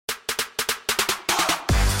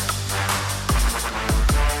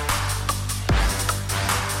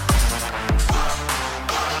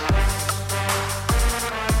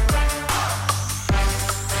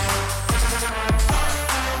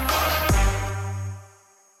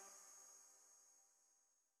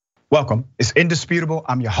Welcome. It's Indisputable.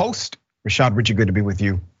 I'm your host, Rashad Richey. Good to be with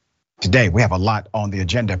you today. We have a lot on the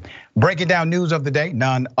agenda. Breaking down news of the day,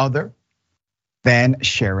 none other than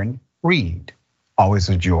Sharon Reed. Always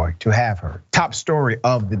a joy to have her. Top story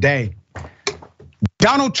of the day.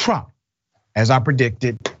 Donald Trump, as I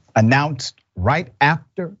predicted, announced right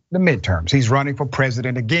after the midterms, he's running for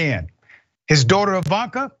president again. His daughter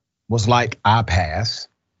Ivanka was like, I pass.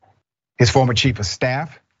 His former chief of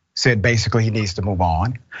staff said basically he needs to move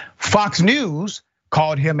on. Fox News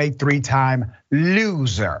called him a 3-time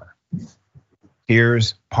loser.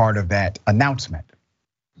 Here's part of that announcement.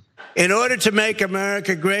 In order to make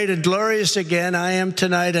America great and glorious again, I am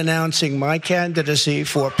tonight announcing my candidacy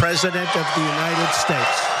for President of the United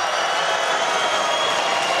States.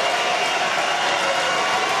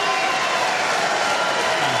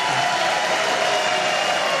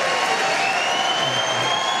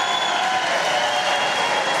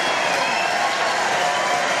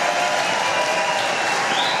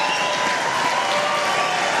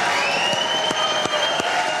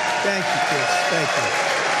 Thank you, kids. Thank you.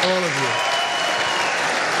 All of you.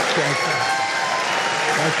 Thank you.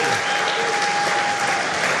 Thank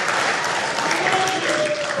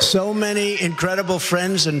you. So many incredible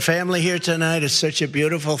friends and family here tonight. It's such a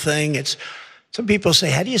beautiful thing. Some people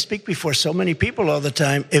say, how do you speak before so many people all the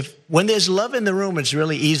time? When there's love in the room, it's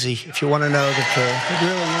really easy, if you want to know the truth. It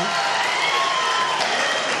really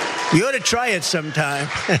is. You ought to try it sometime.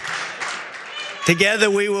 Together,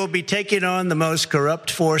 we will be taking on the most corrupt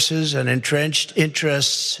forces and entrenched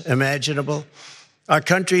interests imaginable. Our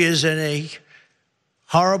country is in a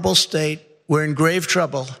horrible state. We're in grave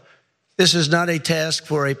trouble. This is not a task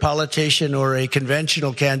for a politician or a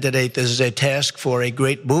conventional candidate. This is a task for a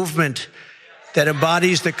great movement that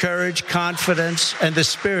embodies the courage, confidence, and the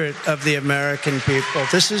spirit of the American people.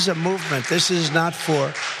 This is a movement. This is not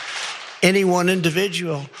for any one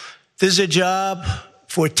individual. This is a job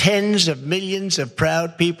for tens of millions of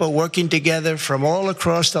proud people working together from all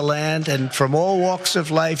across the land and from all walks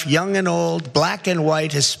of life, young and old, black and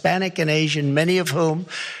white, Hispanic and Asian, many of whom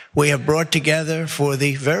we have brought together for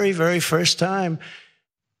the very, very first time.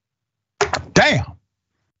 Damn.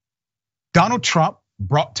 Donald Trump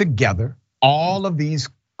brought together all of these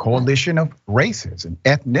coalition of races and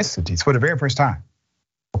ethnicities for the very first time,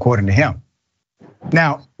 according to him.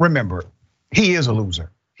 Now, remember, he is a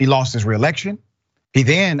loser. He lost his reelection. He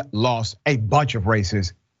then lost a bunch of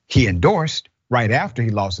races he endorsed right after he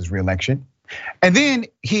lost his reelection. And then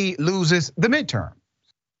he loses the midterm.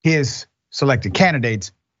 His selected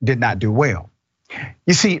candidates did not do well.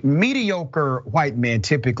 You see, mediocre white men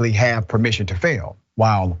typically have permission to fail,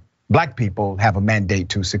 while black people have a mandate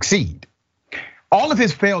to succeed. All of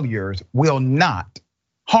his failures will not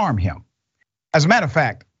harm him. As a matter of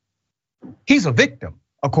fact, he's a victim,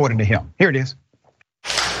 according to him. Here it is.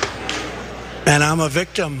 And I'm a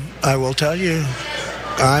victim, I will tell you.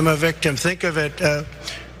 I'm a victim. Think of it.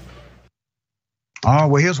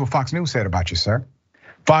 Well, here's what Fox News said about you, sir.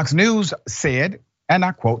 Fox News said, and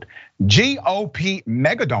I quote, GOP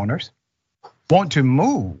mega donors want to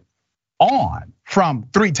move on from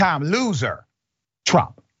 3-time loser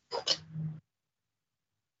Trump.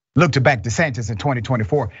 Look to back DeSantis in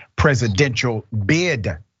 2024 presidential bid.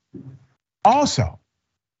 Also,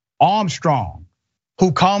 Armstrong,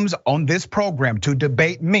 who comes on this program to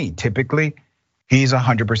debate me. Typically, he's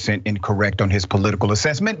 100% incorrect on his political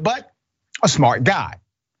assessment, but a smart guy.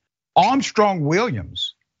 Armstrong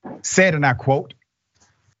Williams said, and I quote,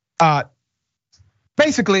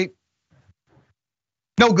 basically,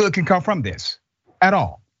 no good can come from this at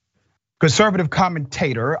all. Conservative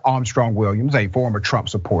commentator Armstrong Williams, a former Trump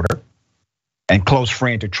supporter and close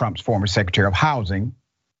friend to Trump's former Secretary of Housing,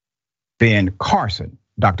 Ben Carson,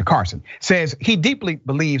 Dr. Carson, says he deeply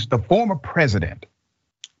believes the former president.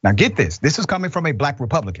 Now get this is coming from a black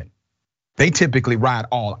Republican. They typically ride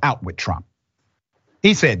all out with Trump.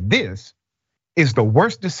 He said this is the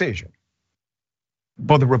worst decision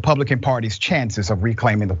for the Republican Party's chances of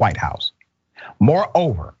reclaiming the White House.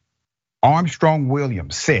 Moreover, Armstrong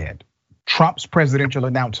Williams said Trump's presidential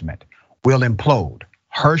announcement will implode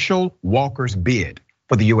Herschel Walker's bid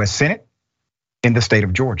for the US Senate in the state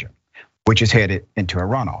of Georgia, which is headed into a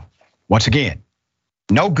runoff. Once again,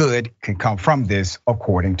 no good can come from this,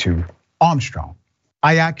 according to Armstrong.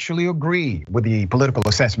 I actually agree with the political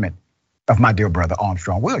assessment of my dear brother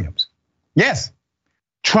Armstrong Williams. Yes,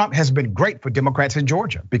 Trump has been great for Democrats in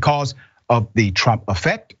Georgia. Because of the Trump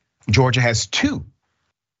effect, Georgia has 2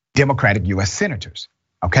 Democratic US senators,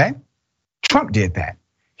 okay? Trump did that.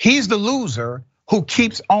 He's the loser who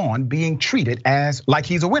keeps on being treated as like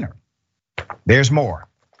he's a winner. There's more.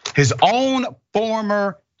 His own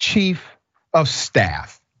former chief of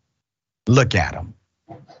staff Look at him.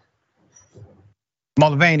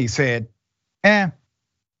 Mulvaney said, yeah,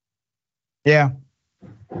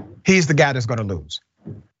 he's the guy that's gonna lose.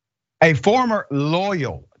 A former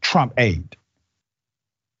loyal Trump aide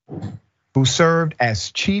who served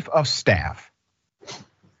as chief of staff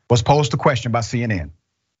was posed a question by CNN.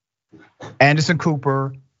 Anderson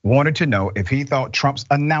Cooper wanted to know if he thought Trump's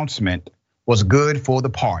announcement was good for the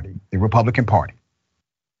party, the Republican Party.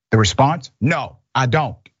 The response, no, I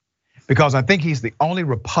don't. Because I think he's the only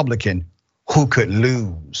Republican who could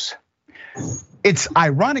lose. It's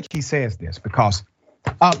ironic he says this because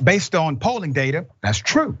based on polling data, that's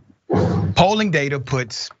true. Polling data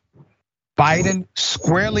puts Biden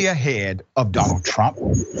squarely ahead of Donald Trump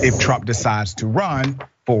if Trump decides to run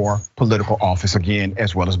for political office again,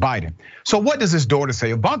 as well as Biden. So what does his daughter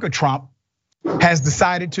say? Ivanka Trump has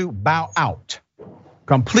decided to bow out,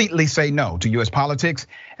 completely say no to US politics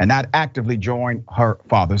and not actively join her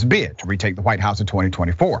father's bid to retake the White House in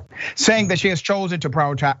 2024, saying that she has chosen to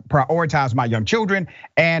prioritize my young children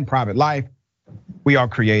and private life we are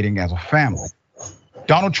creating as a family.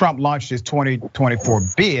 Donald Trump launched his 2024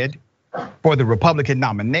 bid for the Republican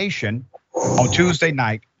nomination on Tuesday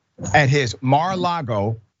night at his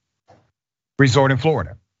Mar-a-Lago resort in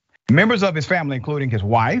Florida. Members of his family, including his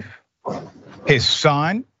wife, his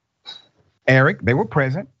son, Eric, they were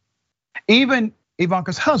present. Even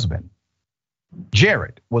Ivanka's husband,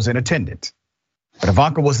 Jared, was in attendance, but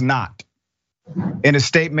Ivanka was not. In a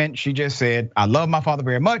statement, she just said, I love my father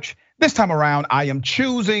very much. This time around, I am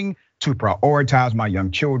choosing to prioritize my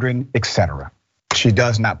young children, etc. She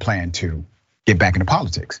does not plan to get back into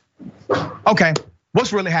politics. Okay,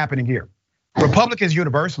 what's really happening here? Republicans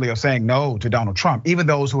universally are saying no to Donald Trump, even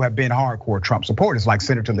those who have been hardcore Trump supporters like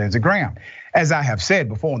Senator Lindsey Graham. As I have said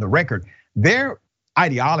before on the record, their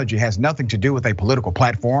ideology has nothing to do with a political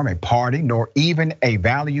platform, a party, nor even a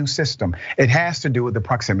value system. It has to do with the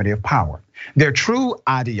proximity of power. Their true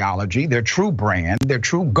ideology, their true brand, their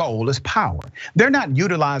true goal is power. They're not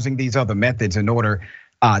utilizing these other methods in order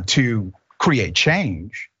to create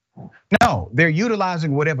change. No, they're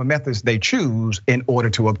utilizing whatever methods they choose in order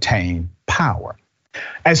to obtain power.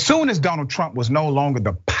 As soon as Donald Trump was no longer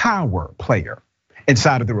the power player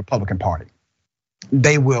inside of the Republican Party,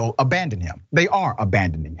 they will abandon him. They are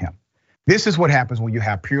abandoning him. This is what happens when you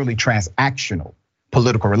have purely transactional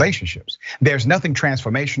political relationships. There's nothing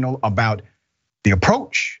transformational about the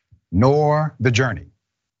approach nor the journey.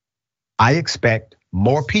 I expect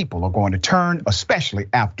more people are going to turn, especially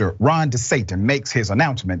after Ron DeSantis makes his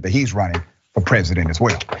announcement that he's running for president as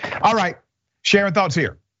well. All right, Sharon, thoughts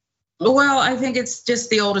here. Well, I think it's just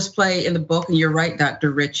the oldest play in the book, and you're right, Dr.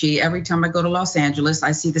 Richey. Every time I go to Los Angeles,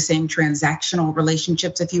 I see the same transactional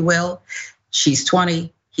relationships, if you will. She's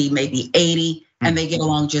 20, he may be 80, and they get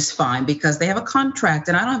along just fine because they have a contract,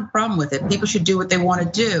 and I don't have a problem with it. People should do what they want to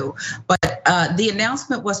do. But the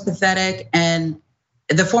announcement was pathetic, and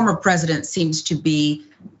the former president seems to be,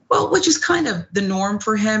 well, which is kind of the norm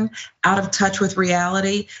for him, out of touch with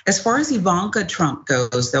reality. As far as Ivanka Trump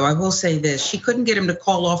goes, though, I will say this, she couldn't get him to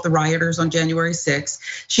call off the rioters on January 6th.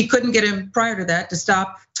 She couldn't get him prior to that to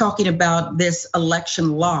stop talking about this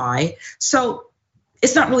election lie. So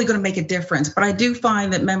it's not really gonna make a difference, but I do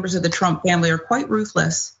find that members of the Trump family are quite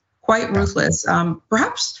ruthless,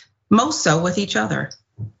 perhaps most so with each other.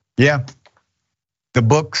 Yeah, the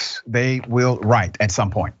books they will write at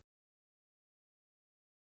some point.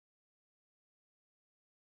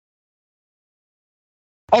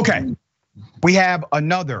 Okay, we have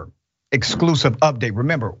another exclusive update.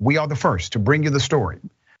 Remember, we are the first to bring you the story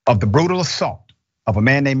of the brutal assault of a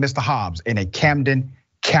man named Mr. Hobbs in a Camden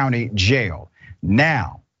County jail.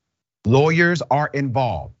 Now, lawyers are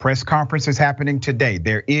involved. Press conference is happening today.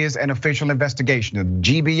 There is an official investigation of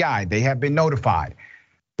GBI. They have been notified.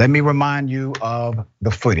 Let me remind you of the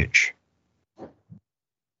footage.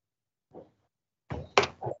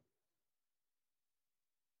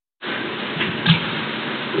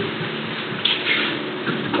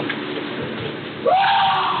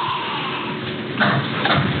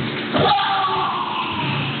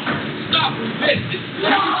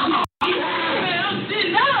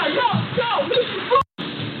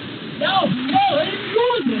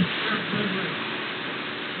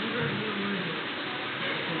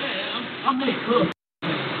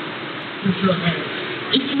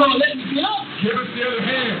 If you gonna let me get up, give us the other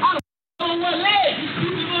hand. I don't know what leg.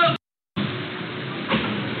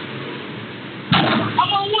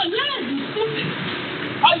 I'm on one leg, you stupid.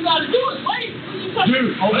 All you gotta do is wait.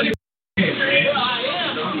 Dude, open your hand. Well, I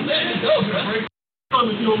am. Let me go, bro. Come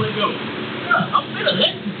if you don't let go. I'm finna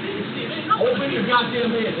let you finish it. Open your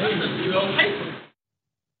goddamn hand. There you go.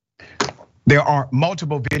 There are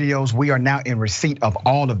multiple videos. We are now in receipt of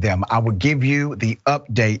all of them. I will give you the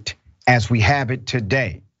update as we have it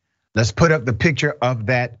today. Let's put up the picture of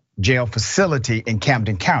that jail facility in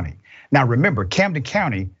Camden County. Now remember, Camden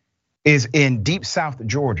County is in deep South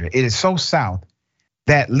Georgia. It is so south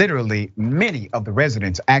that literally many of the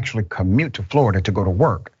residents actually commute to Florida to go to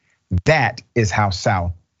work. That is how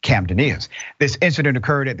south Camden is. This incident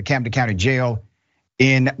occurred at the Camden County Jail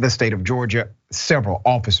in the state of Georgia. Several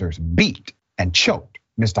officers beat and choked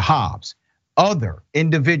Mr. Hobbs. Other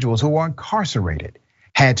individuals who were incarcerated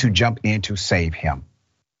had to jump in to save him.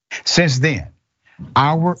 Since then,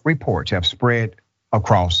 our reports have spread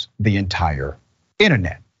across the entire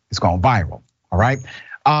internet. It's gone viral, all right?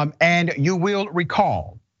 And you will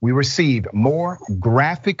recall, we received more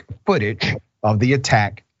graphic footage of the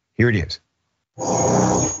attack. Here it is.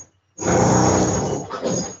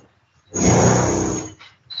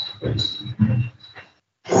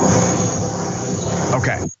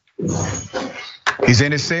 Okay. He's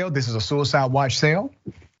in his cell. This is a suicide watch cell.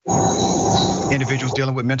 Individuals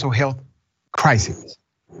dealing with mental health crises.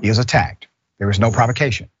 He is attacked. There is no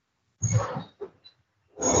provocation.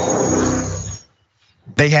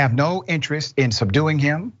 They have no interest in subduing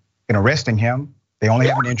him, in arresting him. They only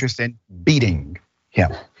have an interest in beating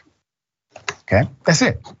him. Okay, that's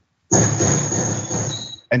it.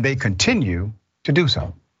 And they continue to do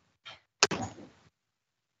so.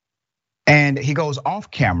 And he goes off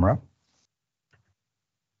camera,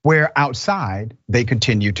 where outside they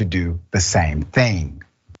continue to do the same thing,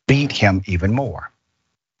 beat him even more.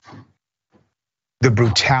 The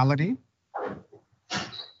brutality,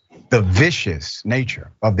 the vicious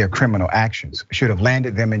nature of their criminal actions should have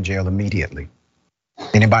landed them in jail immediately.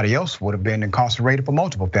 Anybody else would have been incarcerated for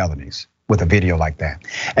multiple felonies with a video like that.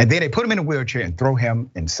 And then they put him in a wheelchair and throw him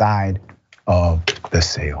inside of the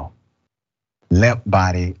cell. Limp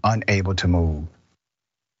body, unable to move.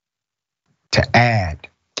 To add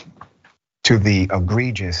to the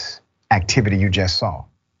egregious activity you just saw,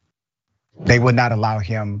 they would not allow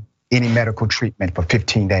him any medical treatment for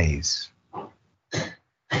 15 days.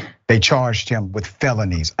 They charged him with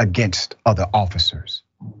felonies against other officers.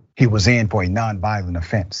 He was in for a non-violent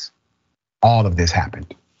offense. All of this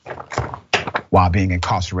happened while being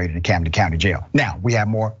incarcerated in Camden County Jail. Now, we have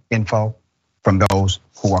more info from those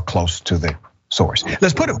who are close to the source.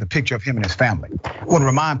 Let's put up the picture of him and his family. I want to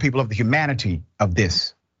remind people of the humanity of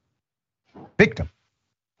this victim.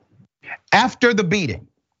 After the beating,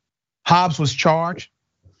 Hobbs was charged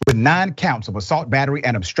with 9 counts of assault, battery,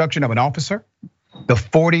 and obstruction of an officer. The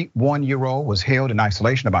 41-year-old was held in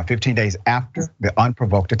isolation about 15 days after the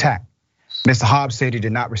unprovoked attack. Mr. Hobbs said he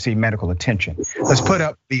did not receive medical attention. Let's put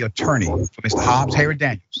up the attorney for Mr. Hobbs, Harry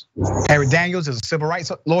Daniels. Harry Daniels is a civil rights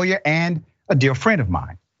lawyer and a dear friend of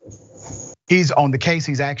mine. He's on the case.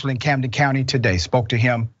 He's actually in Camden County today. Spoke to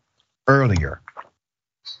him earlier.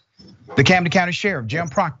 The Camden County Sheriff, Jim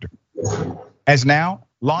Proctor, has now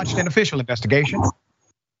launched an official investigation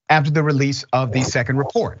after the release of the second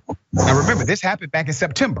report. Now remember, this happened back in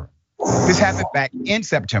September.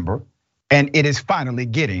 And it is finally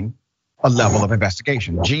getting a level of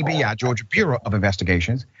investigation. GBI, Georgia Bureau of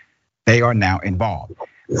Investigations, they are now involved.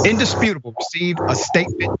 Indisputable received a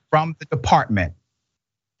statement from the department.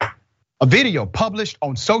 A video published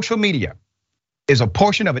on social media is a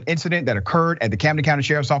portion of an incident that occurred at the Camden County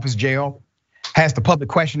Sheriff's Office jail, has the public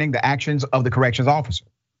questioning the actions of the corrections officer.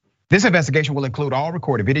 This investigation will include all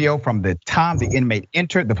recorded video from the time the inmate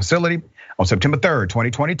entered the facility on September 3rd,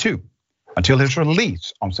 2022, until his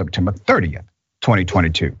release on September 30th,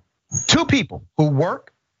 2022. 2 people who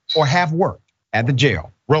work or have worked at the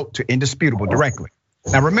jail wrote to Indisputable directly.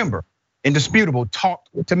 Now remember, Indisputable talked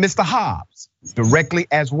to Mr. Hobbs directly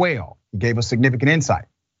as well. He gave us significant insight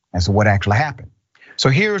as to what actually happened. So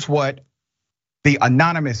here's what the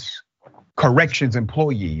anonymous corrections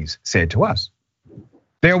employees said to us.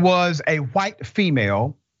 There was a white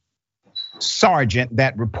female sergeant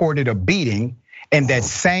that reported a beating in that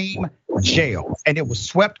same jail, and it was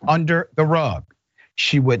swept under the rug.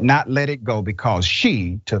 She would not let it go because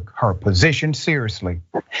she took her position seriously,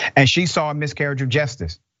 and she saw a miscarriage of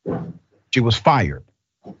justice. She was fired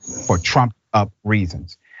for trumped up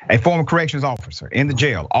reasons. A former corrections officer in the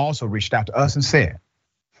jail also reached out to us and said,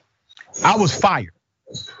 I was fired.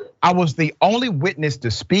 I was the only witness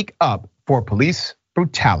to speak up for police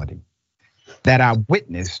brutality that I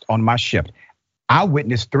witnessed on my shift. I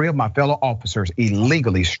witnessed 3 of my fellow officers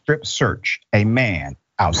illegally strip search a man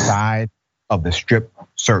outside of the strip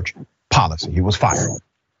search policy. He was fired,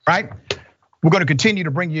 right? We're going to continue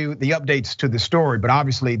to bring you the updates to the story, but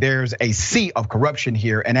obviously there's a sea of corruption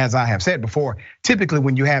here. And as I have said before, typically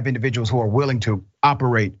when you have individuals who are willing to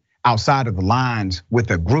operate outside of the lines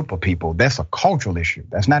with a group of people, that's a cultural issue.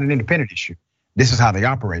 That's not an independent issue. This is how they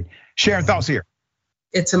operate. Sharing thoughts here.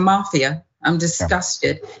 It's a mafia. I'm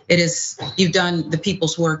disgusted. It is, you've done the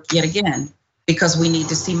people's work yet again, because we need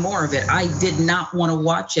to see more of it. I did not want to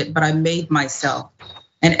watch it, but I made myself.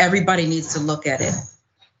 And everybody needs to look at it.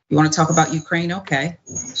 You want to talk about Ukraine? Okay.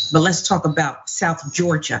 But let's talk about South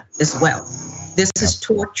Georgia as well. This is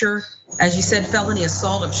torture. As you said, felony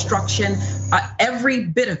assault, obstruction, every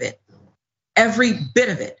bit of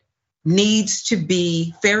it needs to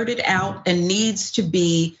be ferreted out and needs to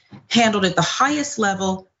be handled at the highest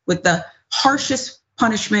level with the harshest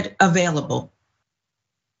punishment available.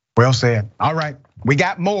 Well said. All right, we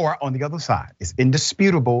got more on the other side. It's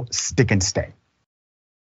indisputable. Stick and stay.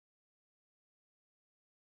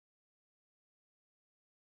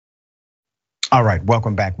 All right,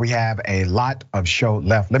 welcome back. We have a lot of show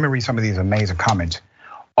left. Let me read some of these amazing comments.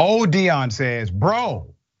 Old Dion says, bro,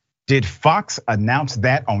 did Fox announce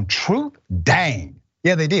that on Truth? Dang.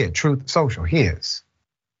 Yeah, they did. Truth Social, his.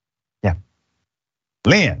 Yeah.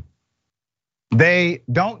 Lynn, they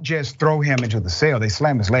don't just throw him into the cell, they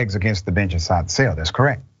slam his legs against the bench inside the cell. That's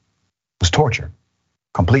correct. It was torture,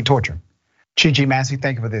 complete torture. Chi Massey,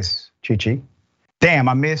 thank you for this, Chi. Damn,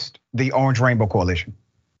 I missed the Orange Rainbow Coalition.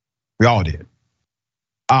 We all did.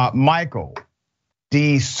 Michael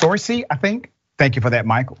D. Sorcy, I think. Thank you for that,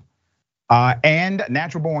 Michael. And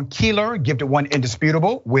Natural Born Keeler, gifted one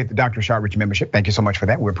indisputable with Dr. Shot Rich membership. Thank you so much for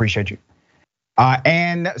that. We appreciate you.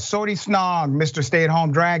 And Sorty Snog, Mr.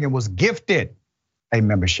 Stay-at-Home Dragon, was gifted a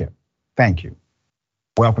membership. Thank you.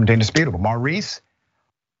 Welcome to Indisputable. Maurice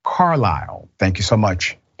Carlisle, thank you so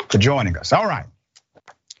much for joining us. All right.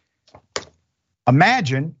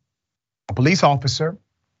 Imagine a police officer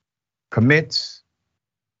commits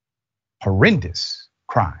horrendous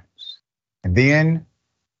crimes and then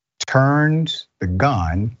turns the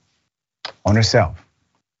gun on herself.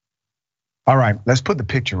 All right, let's put the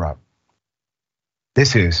picture up.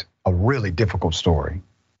 This is a really difficult story.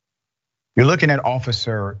 You're looking at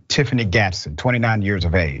Officer Tiffany Gadsden, 29 years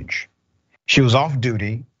of age. She was off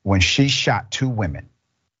duty when she shot 2 women.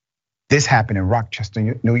 This happened in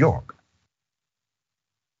Rochester, New York.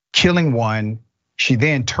 Killing one, she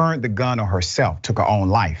then turned the gun on herself, took her own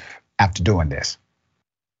life after doing this.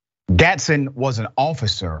 Gadsden was an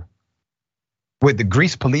officer with the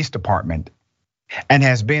Greece Police Department and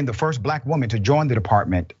has been the first Black woman to join the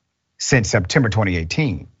department since September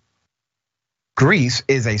 2018. Greece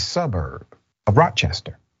is a suburb of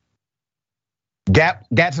Rochester.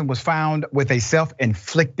 Gadsden was found with a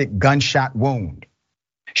self-inflicted gunshot wound.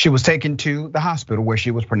 She was taken to the hospital where she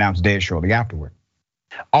was pronounced dead shortly afterward.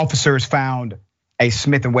 Officers found a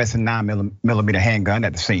Smith & Wesson 9mm handgun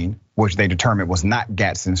at the scene, which they determined was not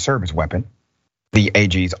Gadsden's service weapon, the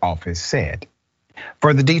AG's office said.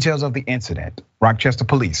 Further details of the incident, Rochester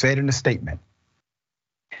police said in a statement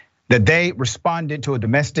that they responded to a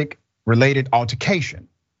domestic related altercation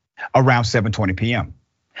around 7:20 p.m.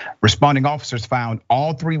 Responding officers found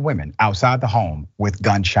all 3 women outside the home with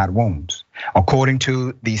gunshot wounds, according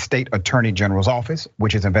to the state attorney general's office,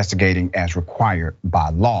 which is investigating as required by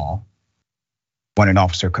law when an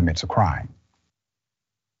officer commits a crime.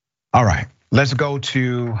 All right, let's go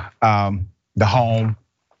to the home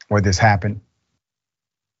where this happened.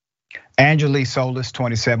 Angela Solis,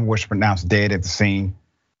 27, was pronounced dead at the scene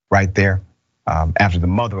right there after the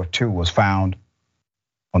mother of 2 was found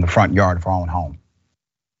on the front yard of her own home.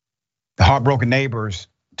 The heartbroken neighbors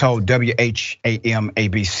told WHAM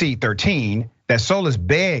ABC 13 that Solis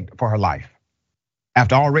begged for her life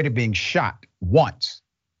after already being shot once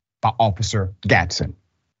by Officer Gadsden.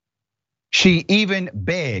 She even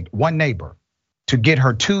begged one neighbor to get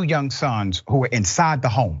her 2 young sons who were inside the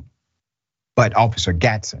home, but Officer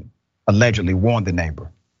Gadsden allegedly warned the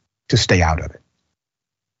neighbor to stay out of it.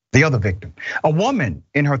 The other victim, a woman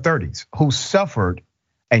in her 30s who suffered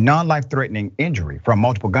a non-life-threatening injury from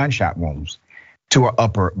multiple gunshot wounds to her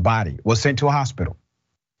upper body, was sent to a hospital.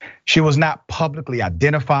 She was not publicly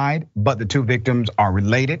identified, but the 2 victims are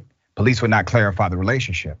related. Police would not clarify the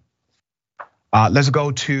relationship. Let's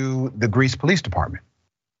go to the Greece Police Department.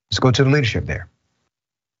 Let's go to the leadership there.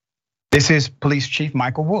 This is Police Chief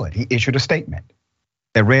Michael Wood. He issued a statement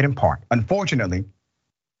that read in part, unfortunately,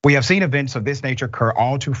 we have seen events of this nature occur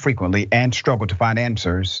all too frequently and struggle to find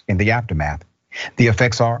answers in the aftermath. The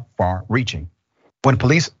effects are far-reaching. When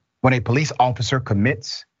a police officer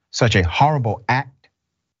commits such a horrible act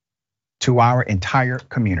to our entire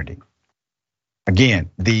community. Again,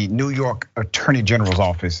 the New York Attorney General's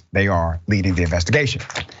office, they are leading the investigation.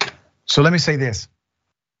 So let me say this.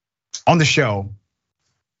 On the show,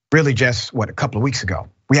 really just a couple of weeks ago,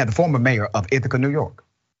 we had the former mayor of Ithaca, New York,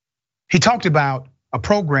 He talked about a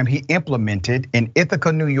program he implemented in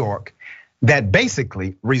Ithaca, New York, that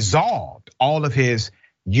basically resolved all of his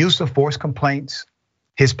use of force complaints,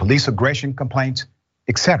 his police aggression complaints,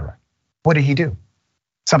 etc. What did he do?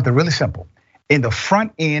 Something really simple. In the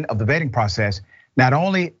front end of the vetting process, not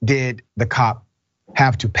only did the cop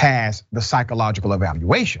have to pass the psychological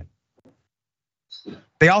evaluation,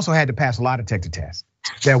 they also had to pass a lie detector test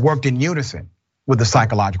that worked in unison with the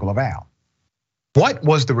psychological eval. What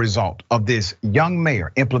was the result of this young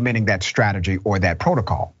mayor implementing that strategy or that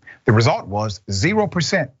protocol? The result was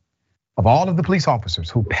 0% of all of the police officers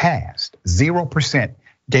who passed, 0%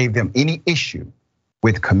 gave them any issue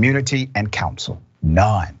with community and counsel.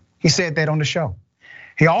 None. He said that on the show.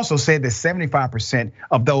 He also said that 75%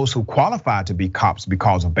 of those who qualified to be cops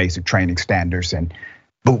because of basic training standards and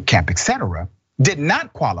boot camp, etc., did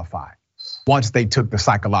not qualify once they took the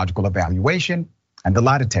psychological evaluation and the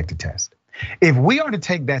lie detector test. If we are to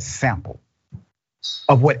take that sample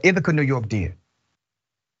of what Ithaca, New York did,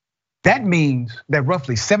 that means that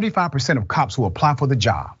roughly 75% of cops who apply for the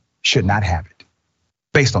job should not have it,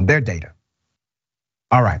 based on their data.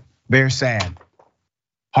 All right, very sad.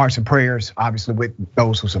 Hearts and prayers, obviously, with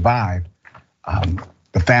those who survived,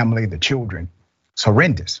 the family, the children. It's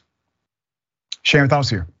horrendous. Sharing thoughts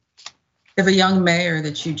here. If a young mayor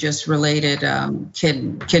that you just related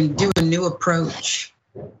can do a new approach,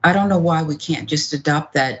 I don't know why we can't just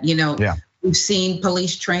adopt that. Yeah. We've seen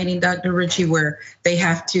police training, Dr. Richey, where they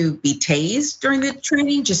have to be tased during the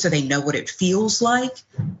training just so they know what it feels like.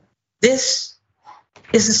 This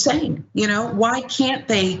is the same, why can't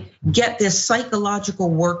they get this psychological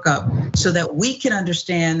workup so that we can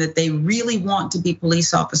understand that they really want to be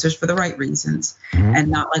police officers for the right reasons, and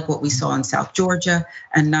not like what we saw in South Georgia,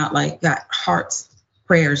 and not like that hearts,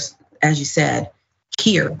 prayers, as you said,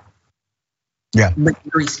 here. Yeah. With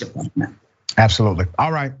the police department. Absolutely.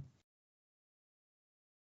 All right.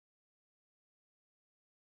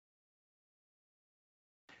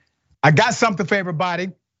 I got something for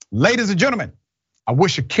everybody. Ladies and gentlemen, I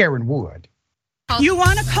wish a Karen would. You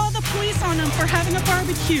want to call the police on them for having a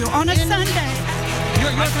barbecue on a Sunday.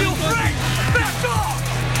 I feel free. Back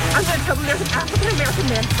off. I'm going to tell them there's an African-American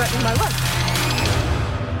man threatening my life.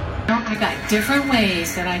 I got different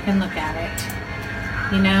ways that I can look at it,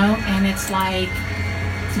 and it's like,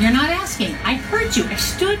 you're not asking. I heard you. I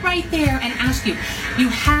stood right there and asked you. You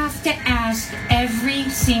have to ask every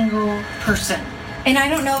single person. And I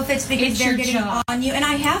don't know if it's because they're getting on you. And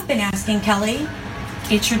I have been asking, Kelly.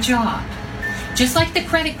 It's your job. Just like the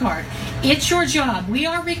credit card. It's your job. We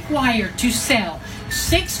are required to sell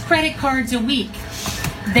 6 credit cards a week.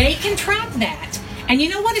 They can track that. And you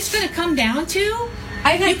know what it's going to come down to? You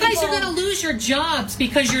guys are going to lose your jobs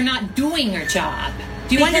because you're not doing your job.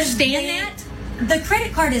 Do you understand that? The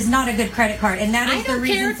credit card is not a good credit card, and that is the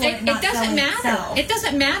reason for it not doesn't matter. It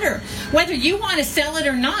doesn't matter whether you want to sell it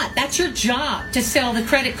or not. That's your job to sell the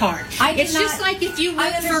credit card. It's just like if you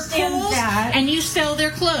work for Kohl's and you sell their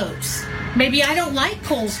clothes. Maybe I don't like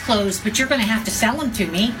Kohl's clothes, but you're going to have to sell them to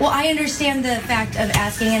me. Well, I understand the fact of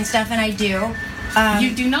asking and stuff, and I do.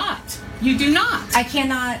 You do not. You do not. I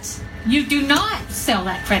cannot. You do not sell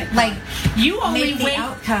that credit card. Like, you only wait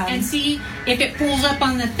and see if it pulls up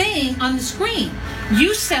on the thing on the screen.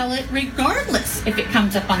 You sell it regardless if it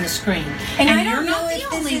comes up on the screen. And I don't know if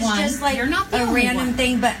this is just like a random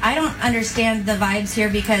thing, but I don't understand the vibes here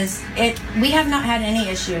because we have not had any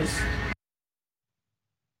issues.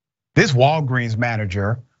 This Walgreens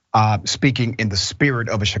manager, speaking in the spirit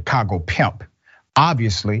of a Chicago pimp,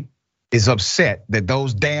 obviously is upset that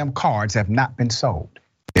those damn cards have not been sold.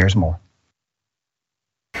 There's more.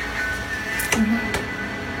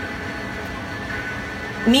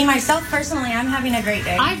 Me, myself, personally, I'm having a great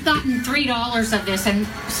day. I've gotten $3 of this, and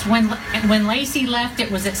when Lacey left, it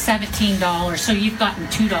was at $17, so you've gotten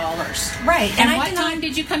 $2. Right. And what time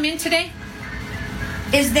did you come in today?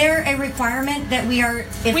 Is there a requirement that we are,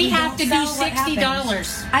 if we have to do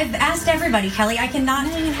 $60? I've asked everybody, Kelly. I cannot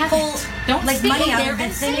pull money out of the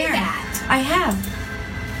thin air. I have.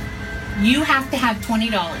 You have to have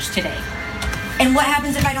 $20 today. And what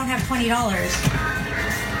happens if I don't have $20?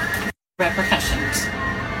 Repercussions.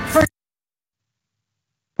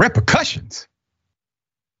 Repercussions?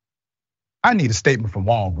 I need a statement from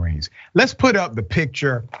Walgreens. Let's put up the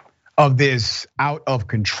picture of this out of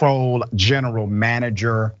control general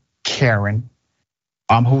manager, Karen,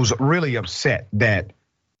 who's really upset that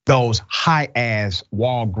those high-ass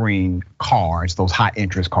Walgreens cards, those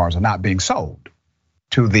high-interest cards, are not being sold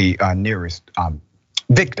to the nearest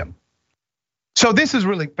victim. So this is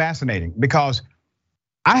really fascinating because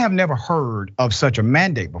I have never heard of such a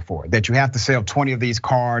mandate before, that you have to sell 20 of these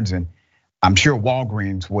cards. And I'm sure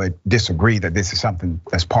Walgreens would disagree that this is something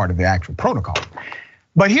that's part of the actual protocol.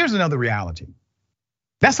 But here's another reality.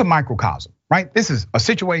 That's a microcosm, right? This is a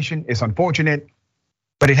situation, it's unfortunate,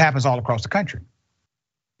 but it happens all across the country.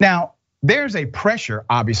 Now, there's a pressure,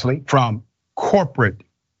 obviously, from corporate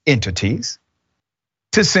entities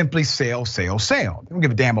to simply sell. They don't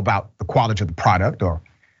give a damn about the quality of the product or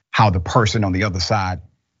how the person on the other side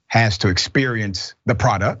has to experience the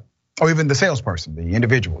product, or even the salesperson, the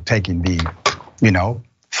individual taking the,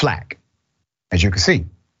 flack, as you can see.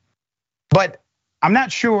 But I'm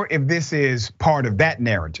not sure if this is part of that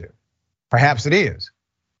narrative. Perhaps it is.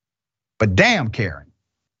 But damn, Karen,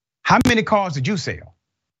 how many cars did you sell?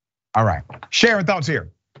 All right, sharing thoughts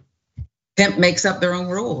here. Pimp makes up their own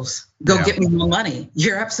rules. Go get me more money.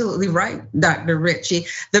 You're absolutely right, Dr. Richey.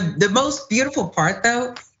 The most beautiful part,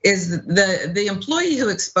 though, is the employee who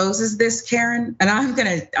exposes this, Karen, and I'm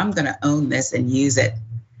gonna own this and use it.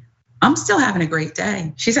 I'm still having a great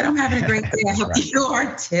day. She said, I'm having a great day. I hope you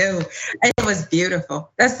are too. And it was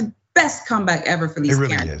beautiful. That's the best comeback ever for these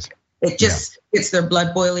Karens. It really is. It just gets their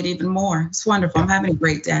blood boiling even more. It's wonderful. I'm having a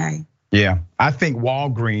great day. Yeah, I think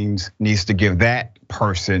Walgreens needs to give that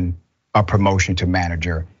person a promotion to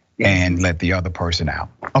manager and let the other person out.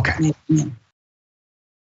 Okay.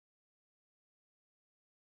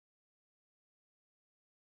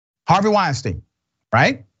 Harvey Weinstein,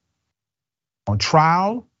 right? On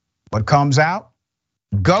trial, what comes out?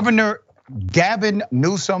 Governor Gavin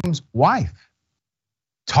Newsom's wife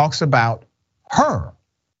talks about her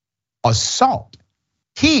assault.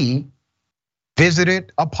 He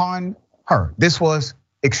visited upon her. This was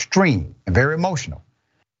extreme and very emotional.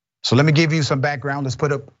 So let me give you some background. Let's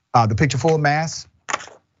put up the picture full mass.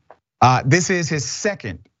 This is his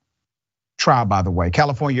second trial, by the way.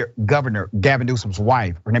 California Governor Gavin Newsom's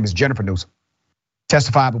wife, her name is Jennifer Newsom,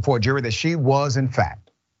 testified before a jury that she was in fact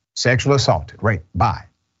sexually assaulted, raped by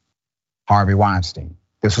Harvey Weinstein.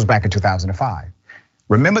 This was back in 2005.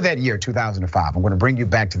 Remember that year, 2005. I'm gonna bring you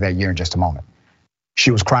back to that year in just a moment.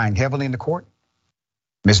 She was crying heavily in the court.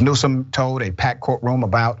 Ms. Newsom told a packed courtroom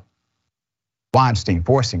about Weinstein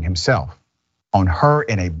forcing himself on her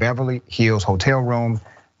in a Beverly Hills hotel room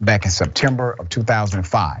back in September of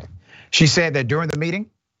 2005. She said that during the meeting,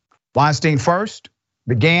 Weinstein first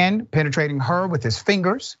began penetrating her with his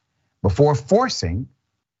fingers before forcing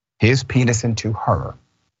his penis into her.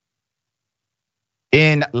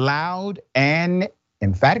 In loud and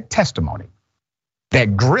emphatic testimony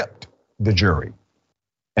that gripped the jury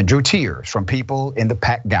and drew tears from people in the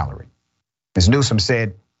packed gallery, Ms. Newsom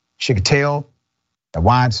said she could tell that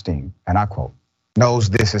Weinstein, and I quote, knows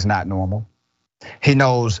this is not normal. He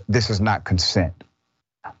knows this is not consent.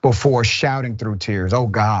 Before shouting through tears, oh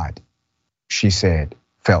God, she said,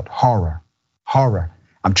 felt horror.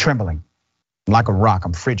 I'm trembling, I'm like a rock,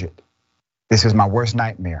 I'm frigid. This is my worst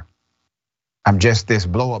nightmare. I'm just this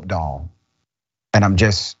blow up doll, and I'm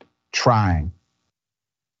just trying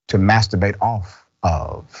to masturbate off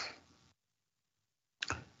of.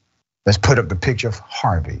 Let's put up the picture of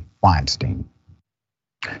Harvey Weinstein.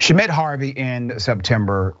 She met Harvey in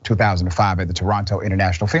September 2005 at the Toronto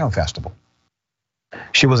International Film Festival.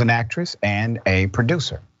 She was an actress and a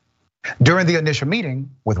producer. During the initial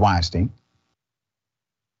meeting with Weinstein,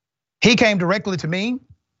 he came directly to me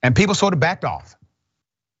and people sort of backed off.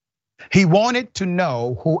 He wanted to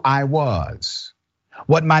know who I was,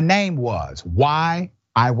 what my name was, why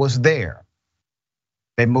I was there.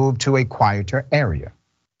 They moved to a quieter area.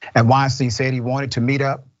 And Weinstein said he wanted to meet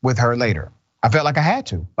up with her later. I felt like I had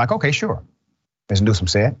to, like, okay, sure, Ms. Newsom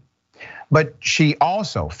said. But she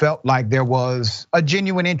also felt like there was a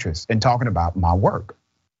genuine interest in talking about my work.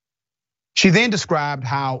 She then described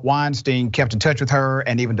how Weinstein kept in touch with her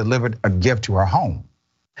and even delivered a gift to her home.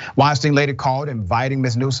 Weinstein later called inviting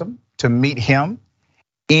Ms. Newsom to meet him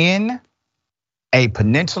in a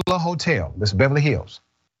Peninsula hotel, this is Beverly Hills,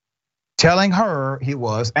 telling her he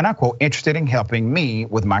was, and I quote, interested in helping me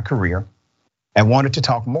with my career and wanted to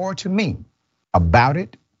talk more to me about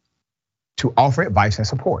it, to offer advice and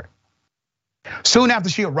support. Soon after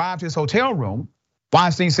she arrived to his hotel room,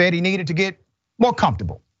 Weinstein said he needed to get more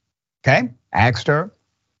comfortable. Okay, asked her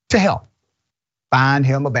to help find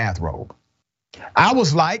him a bathrobe. I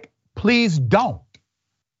was like, please don't,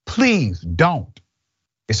 please don't.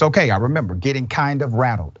 It's okay, I remember getting kind of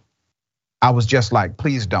rattled. I was just like,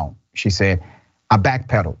 please don't, she said. I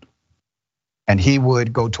backpedaled and he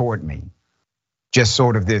would go toward me. Just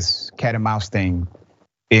sort of this cat and mouse thing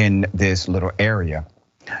in this little area.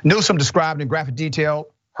 Newsom described in graphic detail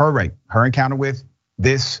her rape, her encounter with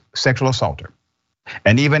this sexual assaulter,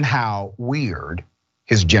 and even how weird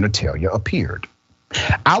his genitalia appeared.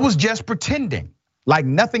 I was just pretending like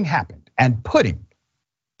nothing happened and putting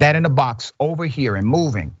that in a box over here and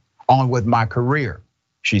moving on with my career,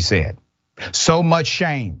 she said. So much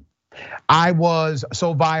shame. I was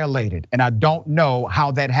so violated, and I don't know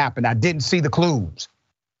how that happened. I didn't see the clues.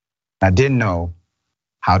 I didn't know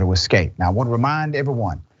how to escape. Now, I want to remind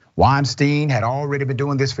everyone, Weinstein had already been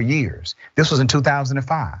doing this for years. This was in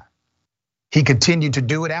 2005. He continued to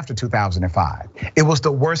do it after 2005. It was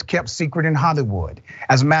the worst kept secret in Hollywood.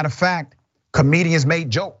 As a matter of fact, comedians made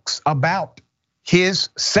jokes about his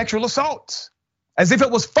sexual assaults as if it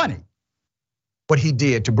was funny what he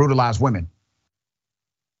did to brutalize women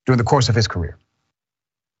during the course of his career.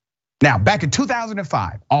 Now, back in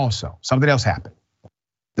 2005, also, something else happened.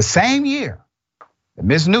 The same year that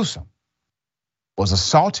Ms. Newsom was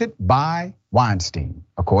assaulted by Weinstein,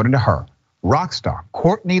 according to her, rock star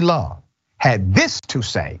Courtney Love had this to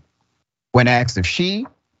say when asked if she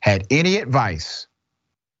had any advice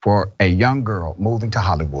for a young girl moving to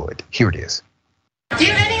Hollywood. Here it is. Do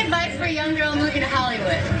you have any advice for a young girl moving to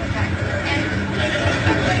Hollywood?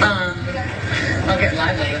 I'll get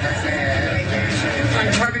lively with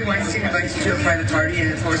us. Harvey Weinstein invites you to a private party in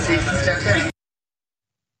the Four Seasons downtown.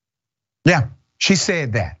 Yeah, she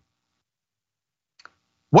said that.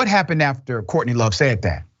 What happened after Courtney Love said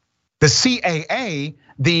that? The CAA,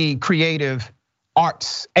 the Creative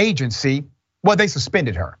Arts Agency, well, they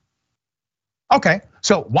suspended her. Okay,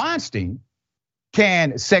 so Weinstein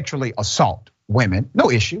can sexually assault women, no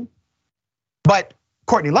issue. But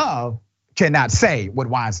Courtney Love cannot say what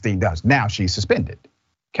Weinstein does. Now she's suspended,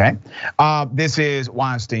 okay? This is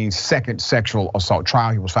Weinstein's second sexual assault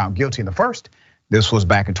trial. He was found guilty in the first. This was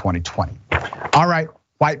back in 2020. All right,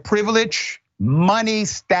 white privilege, money,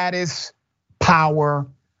 status, power,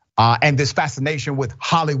 and this fascination with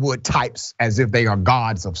Hollywood types as if they are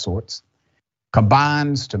gods of sorts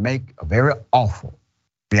combines to make a very awful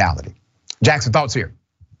reality. Jackson, thoughts here?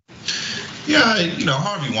 Yeah,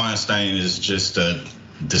 Harvey Weinstein is just a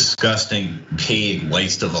disgusting pig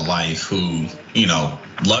waste of a life who,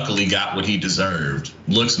 luckily got what he deserved.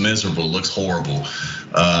 Looks miserable, looks horrible,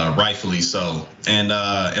 rightfully so. And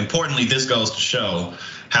importantly, this goes to show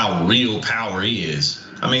how real power is.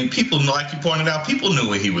 I mean, people, like you pointed out, people knew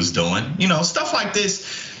what he was doing. Stuff like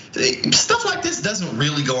this doesn't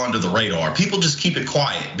really go under the radar. People just keep it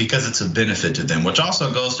quiet because it's a benefit to them, which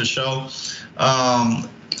also goes to show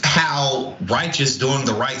how righteous doing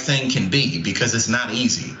the right thing can be, because it's not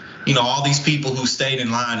easy. All these people who stayed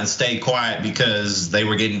in line and stayed quiet because they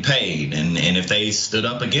were getting paid, and if they stood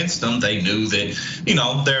up against them, they knew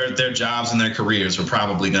that their jobs and their careers were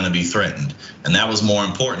probably going to be threatened, and that was more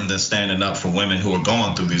important than standing up for women who are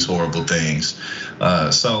going through these horrible things.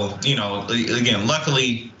 So again,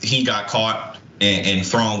 luckily he got caught and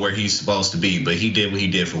thrown where he's supposed to be, but he did what he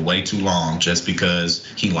did for way too long just because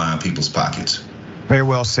he lined people's pockets. Very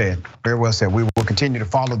well said. Very well said. We will continue to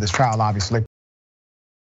follow this trial, obviously.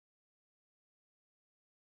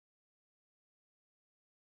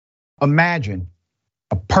 Imagine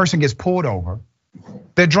a person gets pulled over,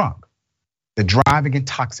 they're drunk, they're driving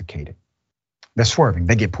intoxicated, they're swerving,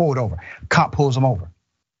 they get pulled over. Cop pulls them over.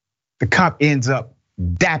 The cop ends up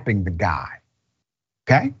dapping the guy,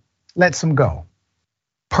 okay? Lets him go.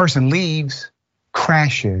 Person leaves,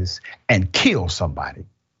 crashes, and kills somebody.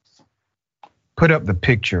 Put up the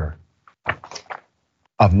picture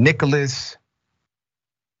of Nicholas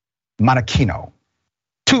Monachino.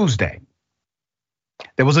 Tuesday,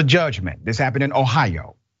 there was a judgment. This happened in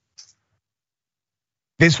Ohio.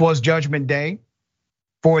 This was Judgment Day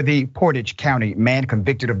for the Portage County man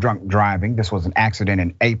convicted of drunk driving. This was an accident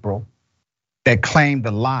in April that claimed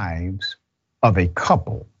the lives of a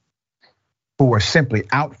couple who were simply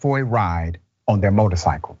out for a ride on their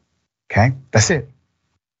motorcycle, okay? That's it.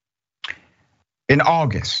 In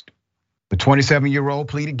August, the 27-year-old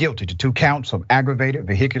pleaded guilty to 2 counts of aggravated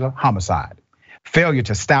vehicular homicide, failure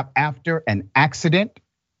to stop after an accident.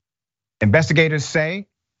 Investigators say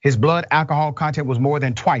his blood alcohol content was more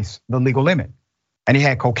than twice the legal limit, and he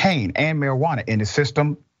had cocaine and marijuana in his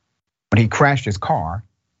system when he crashed his car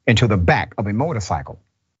into the back of a motorcycle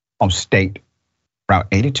on State Route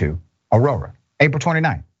 82, Aurora, April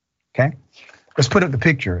 29th, okay? Let's put up the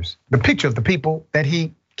picture of the people that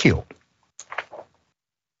he killed.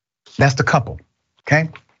 That's the couple, okay?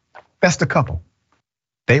 That's the couple.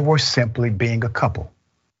 They were simply being a couple.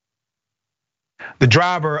 The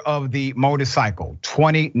driver of the motorcycle,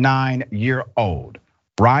 29-year-old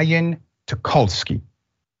Ryan Tukolsky,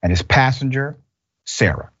 and his passenger,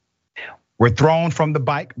 Sarah, were thrown from the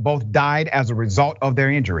bike. Both died as a result of their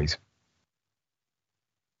injuries.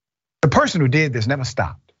 The person who did this never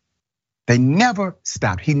stopped. They never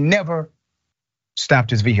stopped. He never stopped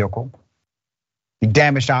his vehicle. He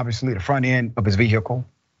damaged, obviously, the front end of his vehicle,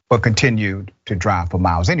 but continued to drive for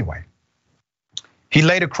miles anyway. He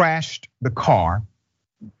later crashed the car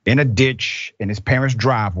in a ditch in his parents'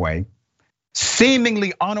 driveway,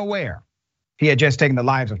 seemingly unaware he had just taken the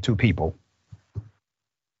lives of 2 people.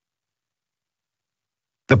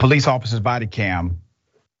 The police officer's body cam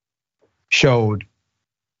showed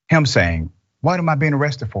him saying, "What am I being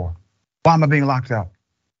arrested for? Why am I being locked up?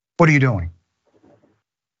 What are you doing?"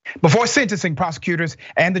 Before sentencing, prosecutors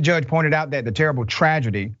and the judge pointed out that the terrible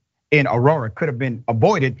tragedy in Aurora could have been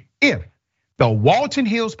avoided if the Walton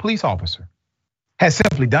Hills police officer had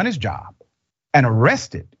simply done his job and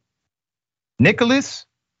arrested Nicholas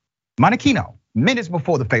Monachino minutes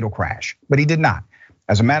before the fatal crash, but he did not.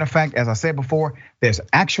 As a matter of fact, as I said before, there's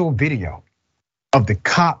actual video of the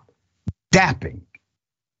cop dapping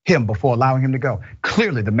him before allowing him to go.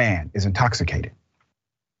 Clearly, the man is intoxicated.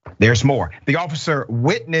 There's more. The officer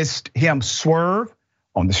witnessed him swerve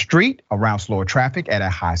on the street around slower traffic at a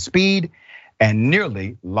high speed and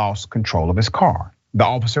nearly lost control of his car. The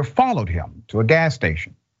officer followed him to a gas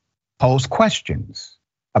station, posed questions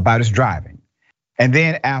about his driving, and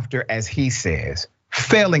then after, as he says,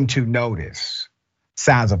 failing to notice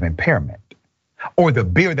signs of impairment or the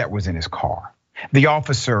beer that was in his car, the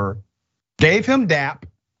officer gave him DAP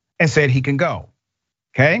and said he can go,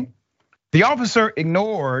 okay? The officer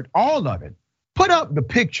ignored all of it, put up the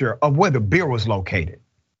picture of where the beer was located.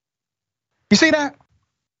 You see that?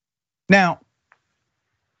 Now,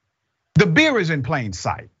 the beer is in plain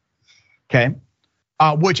sight, okay?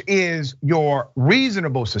 Which is your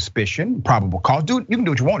reasonable suspicion, probable cause. You can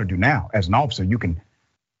do what you want to do now as an officer. You can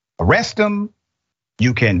arrest him,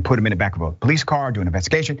 you can put him in the back of a police car, do an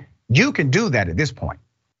investigation. You can do that at this point.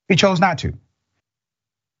 He chose not to.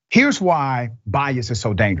 Here's why bias is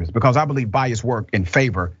so dangerous, because I believe bias worked in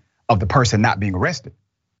favor of the person not being arrested.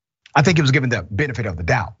 I think he was given the benefit of the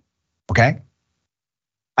doubt, okay?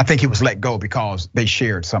 I think he was let go because they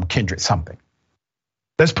shared some kindred something.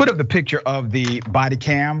 Let's put up the picture of the body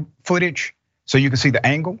cam footage so you can see the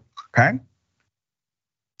angle, okay?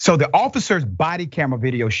 So the officer's body camera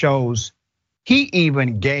video shows he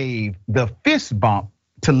even gave the fist bump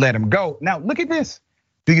to let him go. Now look at this.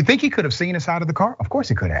 Do you think he could have seen inside of the car? Of course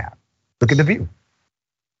he could have. Look at the view.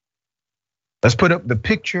 Let's put up the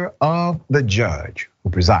picture of the judge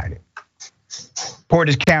who presided.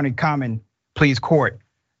 Portage County Common Pleas Court.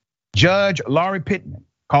 Judge Laurie Pittman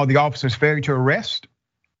called the officer's failure to arrest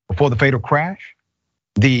before the fatal crash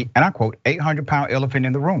the, and I quote, 800-pound elephant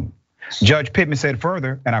in the room. Judge Pittman said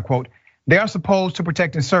further, and I quote, "They are supposed to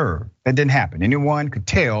protect and serve. That didn't happen. Anyone could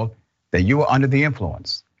tell that you were under the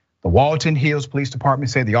influence." The Walton Hills Police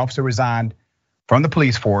Department said the officer resigned from the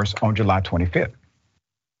police force on July 25th.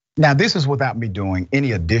 Now, this is without me doing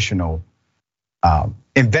any additional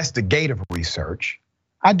investigative research.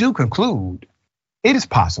 I do conclude it is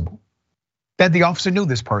possible that the officer knew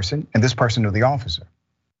this person and this person knew the officer.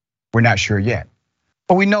 We're not sure yet,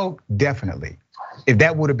 but we know definitely if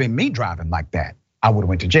that would have been me driving like that, I would have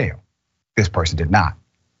went to jail. This person did not,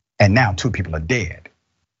 and now 2 people are dead.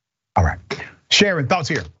 All right, Sharon, thoughts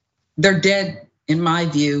here? They're dead, in my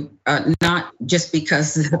view, not just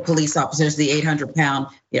because the police officers, the 800-pound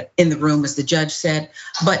in the room, as the judge said,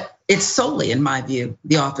 but it's solely, in my view,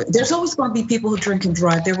 the officer. There's always going to be people who drink and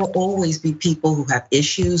drive. There will always be people who have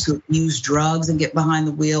issues, who use drugs and get behind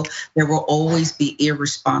the wheel. There will always be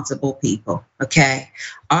irresponsible people, okay?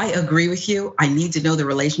 I agree with you. I need to know the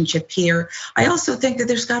relationship here. I also think that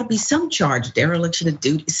there's got to be some charge, dereliction of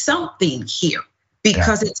duty, something here.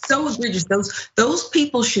 Because it's so egregious. Those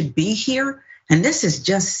people should be here, and this is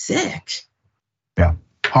just sick. Yeah,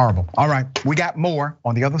 horrible. All right, we got more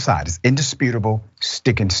on the other side. It's indisputable,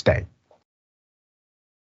 stick and stay.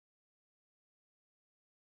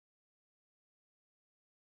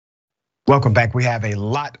 Welcome back. We have a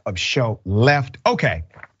lot of show left. Okay,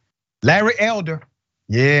 Larry Elder,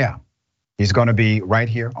 yeah, he's gonna be right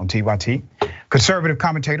here on TYT. Conservative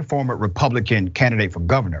commentator, former Republican candidate for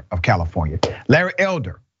governor of California. Larry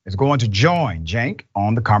Elder is going to join Cenk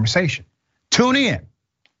on the conversation. Tune in,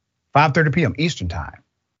 5:30 p.m. Eastern time,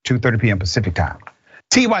 2:30 p.m. Pacific time.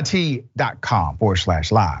 TYT.com/live.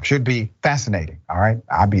 Should be fascinating, all right?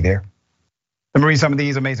 I'll be there. Let me read some of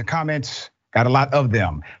these amazing comments. Got a lot of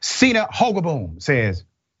them. Sina Hogaboom says,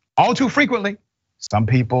 all too frequently, some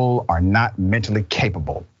people are not mentally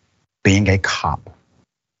capable being a cop.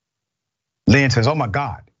 Lynn says, oh my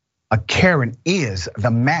God, a Karen is the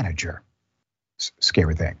manager.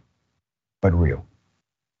 Scary thing, but real.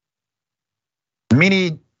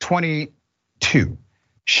 Mini 22,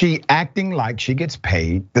 she acting like she gets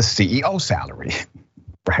paid the CEO salary,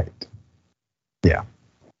 right? Yeah,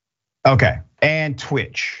 okay. and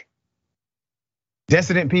Twitch.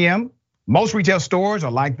 Dissident PM, most retail stores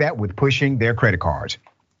are like that with pushing their credit cards.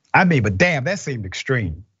 I mean, but damn, that seemed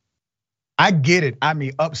extreme. I get it. I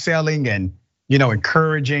mean, upselling and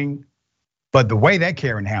encouraging, but the way that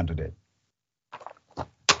Karen handled it.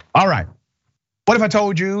 All right. What if I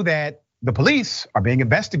told you that the police are being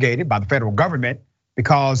investigated by the federal government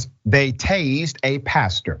because they tased a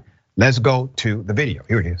pastor? Let's go to the video.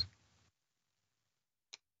 Here it is.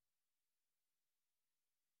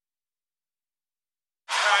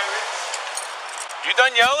 You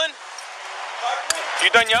done yelling? You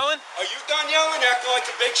done yelling? Are you done yelling? Acting like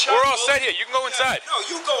a big shot? We're all set here. You can go inside. No,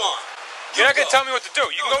 you go on. You're not gonna tell me what to do.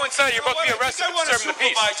 You can go inside. You're about to be arrested for disturbing the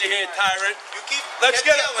peace. Here, tyrant. You keep. Let's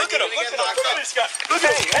get him. Look at him. Look at him. Look at this guy. Look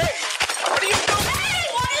at him. Hey, what are you doing? Hey,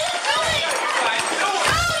 what are you doing?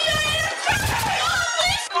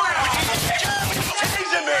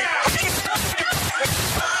 Tasing me.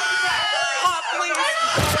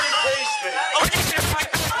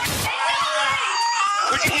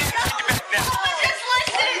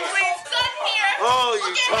 Oh,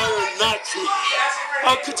 you tyrant Nazi.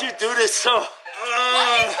 How could you do this so? What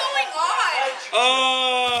is going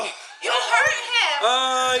on? You hurt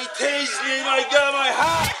him. He tased me. My God, my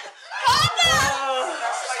hat.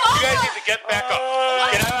 You guys need to get back up.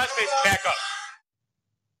 Get out of that space, back up.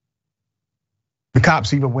 The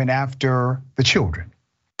cops even went after the children.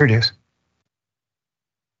 Here it is.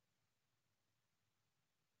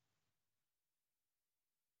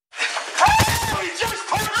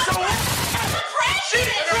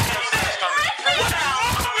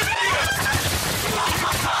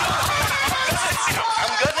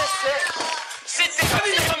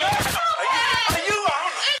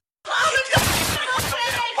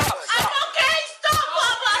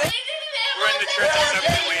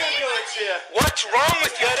 What's wrong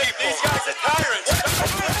with you people? These guys are tyrants.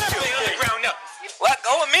 Stay on the ground now. Let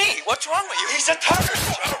go of me. What's wrong with you? He's a tyrant.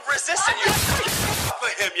 I'm resisting you. For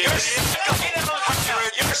him, you're psycho.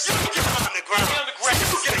 You're psycho. Get on the ground.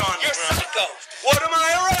 Get on the You're ground. psycho. What am I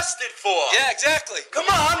arrested for? Yeah, exactly. Come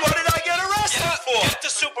on, what did I get arrested for? Get the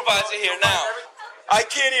supervisor here now. I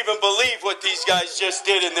can't even believe what these guys just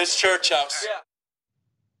did in this church house.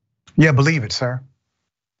 Yeah, believe it, sir.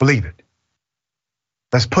 Believe it.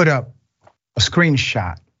 Let's put up a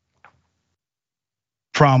screenshot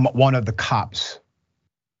from one of the cops'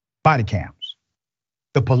 body cams.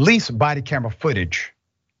 The police body camera footage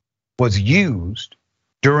was used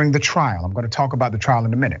during the trial. I'm going to talk about the trial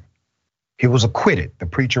in a minute. He was acquitted. The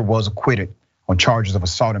preacher was acquitted on charges of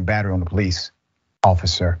assault and battery on the police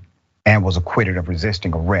officer and was acquitted of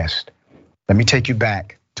resisting arrest. Let me take you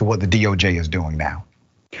back to what the DOJ is doing now.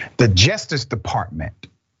 The Justice Department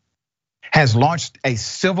has launched a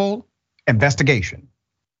civil investigation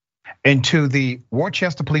into the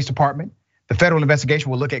Worcester Police Department. The federal investigation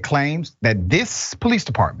will look at claims that this police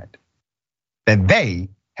department, that they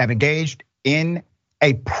have engaged in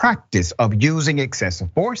a practice of using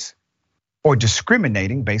excessive force or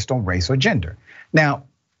discriminating based on race or gender. Now,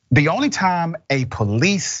 the only time a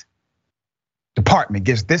police department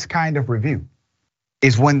gets this kind of review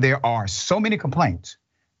is when there are so many complaints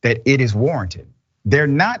that it is warranted. They're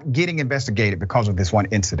not getting investigated because of this one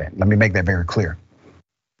incident. Let me make that very clear.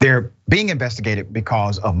 They're being investigated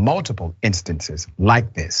because of multiple instances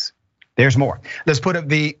like this. There's more. Let's put up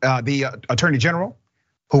the Attorney General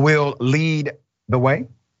who will lead the way.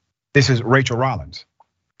 This is Rachel Rollins,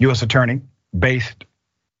 US Attorney based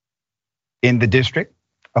in the District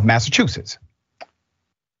of Massachusetts.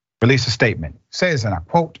 Released a statement, says, and I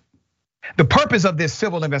quote, "The purpose of this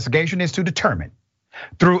civil investigation is to determine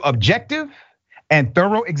through objective and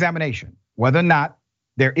thorough examination whether or not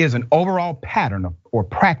there is an overall pattern or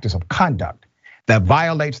practice of conduct that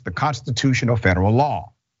violates the Constitution or federal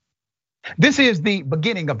law. This is the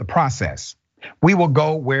beginning of the process. We will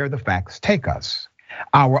go where the facts take us.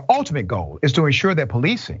 Our ultimate goal is to ensure that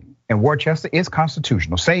policing in Worcester is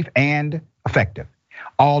constitutional, safe, and effective,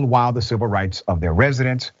 all while the civil rights of their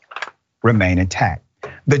residents remain intact."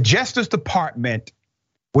 The Justice Department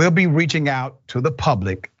will be reaching out to the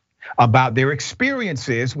public about their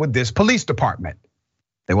experiences with this police department.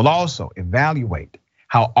 They will also evaluate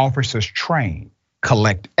how officers train,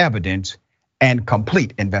 collect evidence, and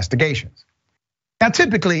complete investigations. Now,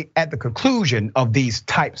 typically at the conclusion of these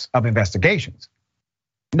types of investigations,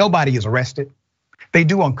 nobody is arrested. They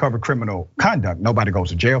do uncover criminal conduct. Nobody goes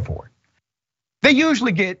to jail for it. They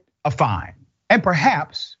usually get a fine and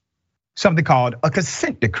perhaps something called a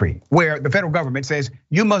consent decree, where the federal government says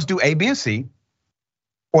you must do A, B, and C,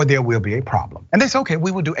 or there will be a problem. And they say, okay,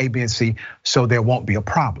 we will do A, B, and C, so there won't be a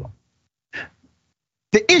problem.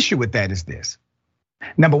 The issue with that is this.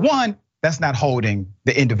 Number one, that's not holding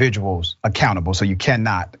the individuals accountable. So you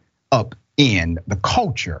cannot upend the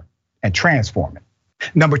culture and transform it.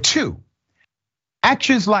 Number two,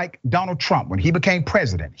 actions like Donald Trump, when he became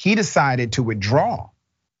president, he decided to withdraw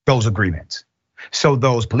those agreements. So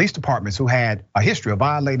those police departments who had a history of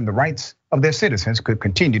violating the rights of their citizens could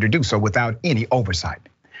continue to do so without any oversight.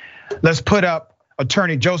 Let's put up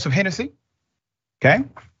attorney Joseph Hennessy, okay?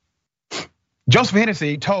 Joseph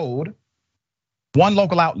Hennessy told one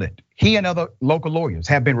local outlet, he and other local lawyers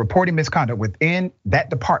have been reporting misconduct within that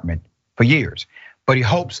department for years, but he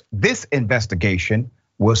hopes this investigation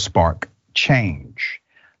will spark change.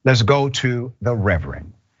 Let's go to the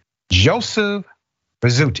Reverend Joseph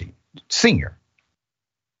Rizzuti, Sr.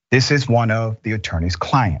 This is one of the attorney's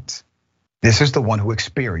clients. This is the one who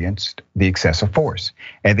experienced the excessive force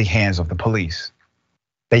at the hands of the police.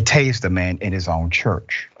 They tased the man in his own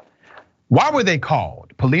church. Why were they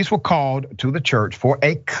called? Police were called to the church for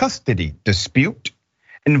a custody dispute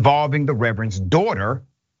involving the Reverend's daughter,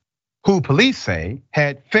 who police say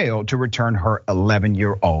had failed to return her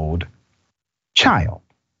 11-year-old child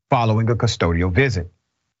following a custodial visit.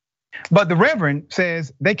 But the Reverend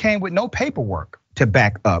says they came with no paperwork to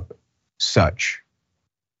back up such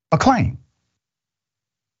a claim.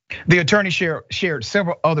 The attorney shared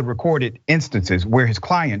several other recorded instances where his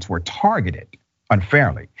clients were targeted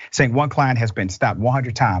unfairly, saying one client has been stopped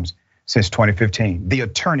 100 times since 2015. The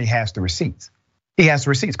attorney has the receipts. He has the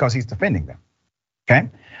receipts because he's defending them, okay?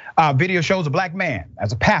 Video shows a black man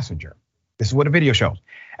as a passenger. This is what the video shows.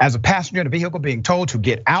 As a passenger in the vehicle being told to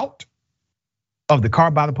get out of the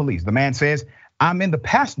car by the police. The man says, "I'm in the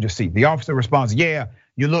passenger seat." The officer responds, "Yeah,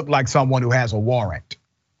 you look like someone who has a warrant."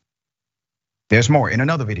 There's more in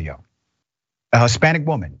another video. A Hispanic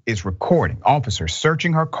woman is recording officers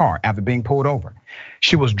searching her car after being pulled over.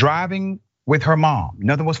 She was driving with her mom.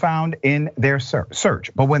 Nothing was found in their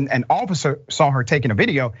search. But when an officer saw her taking a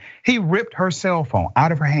video, he ripped her cell phone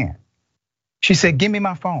out of her hand. She said, "Give me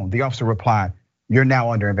my phone." The officer replied, "You're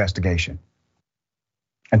now under investigation."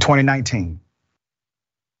 In 2019,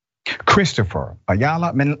 Christopher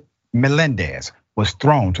Ayala Melendez was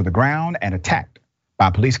thrown to the ground and attacked by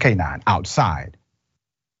a police canine outside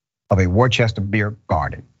of a Worcester beer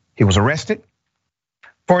garden. He was arrested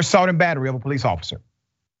for assault and battery of a police officer.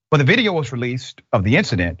 When the video was released of the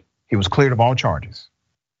incident, he was cleared of all charges,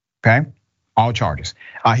 okay? All charges.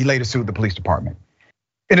 He later sued the police department.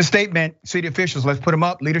 In a statement, city officials, let's put them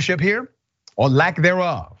up, leadership here, or lack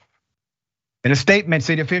thereof. In a statement,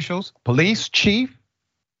 city officials, police chief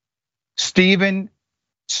Stephen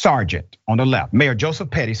Sargent on the left, Mayor Joseph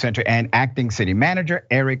Petty Center, and acting city manager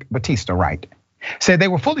Eric Batista Wright said they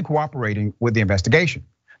were fully cooperating with the investigation.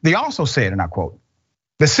 They also said, and I quote,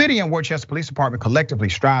 "The city and Worcester Police Department collectively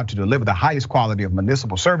strive to deliver the highest quality of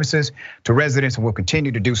municipal services to residents and will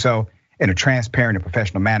continue to do so in a transparent and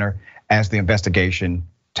professional manner as the investigation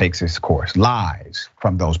takes its course." Lies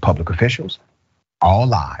from those public officials, all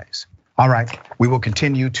lies. All right, we will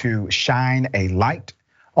continue to shine a light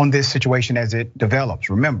on this situation as it develops.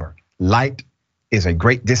 Remember, light is a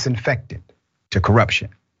great disinfectant to corruption.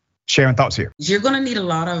 Sharing thoughts here. You're gonna need a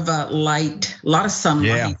lot of light, a lot of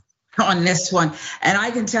sunlight on this one. And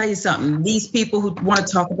I can tell you something, these people who wanna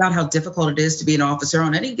talk about how difficult it is to be an officer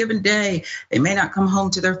on any given day, they may not come home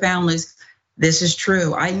to their families. This is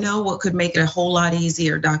true. I know what could make it a whole lot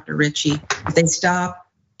easier, Dr. Richey, if they stop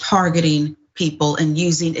targeting people and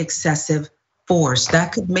using excessive force.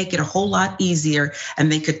 That could make it a whole lot easier, and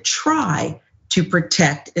they could try to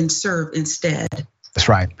protect and serve instead. That's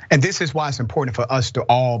right. And this is why it's important for us to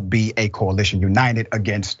all be a coalition united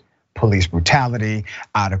against police brutality,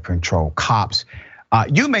 out of control cops.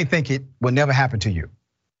 You may think it will never happen to you.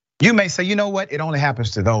 You may say, you know what, it only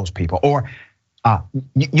happens to those people. Or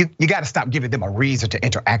you gotta stop giving them a reason to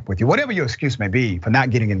interact with you. Whatever your excuse may be for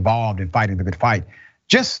not getting involved in fighting the good fight,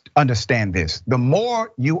 just understand this. The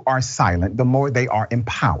more you are silent, the more they are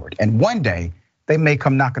empowered. And one day, they may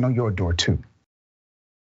come knocking on your door too.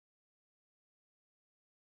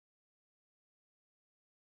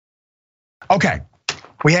 Okay,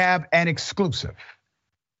 we have an exclusive.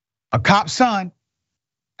 A cop's son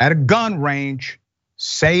at a gun range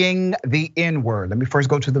saying the N-word. Let me first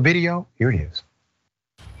go to the video. Here it is.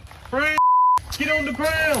 Get on the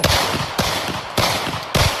ground.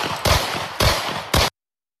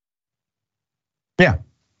 Yeah,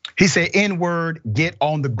 he said N-word, get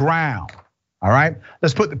on the ground. All right,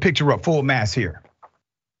 let's put the picture up full mass here.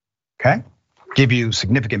 Okay, give you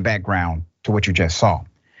significant background to what you just saw.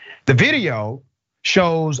 The video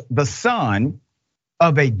shows the son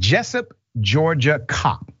of a Jessup, Georgia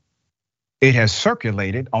cop. It has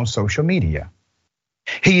circulated on social media.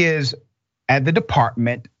 He is at the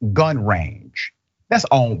department gun range that's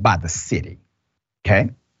owned by the city, okay?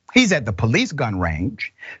 He's at the police gun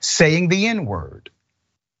range saying the N-word.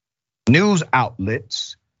 News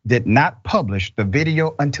outlets did not publish the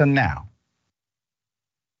video until now.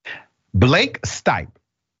 Blake Stipe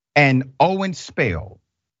and Owen Spell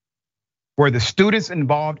were the students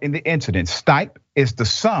involved in the incident. Stipe is the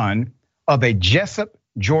son of a Jessup,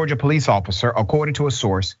 Georgia police officer, according to a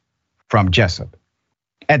source from Jessup.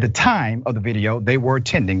 At the time of the video, they were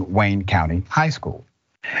attending Wayne County High School.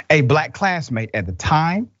 A black classmate at the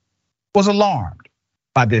time was alarmed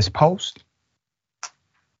by this post.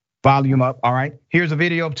 Volume up, all right? Here's a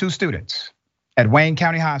video of 2 students at Wayne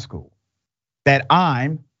County High School that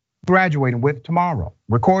I'm graduating with tomorrow,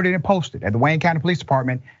 recorded and posted at the Wayne County Police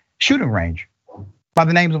Department shooting range by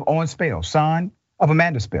the names of Owen Spell, son of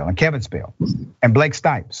Amanda Spell and Kevin Spell, and Blake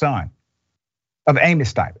Stipe, son of Amy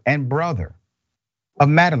Stipe and brother of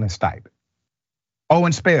Madeline Stipe.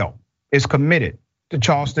 Owen Spell is committed to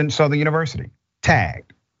Charleston Southern University,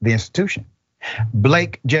 tagged the institution.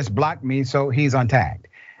 Blake just blocked me, so he's untagged.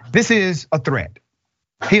 This is a threat.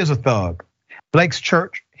 He is a thug. Blake's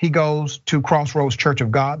church, he goes to Crossroads Church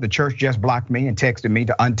of God. The church just blocked me and texted me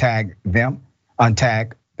to untag them,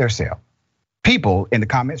 untag their self. People in the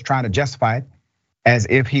comments trying to justify it as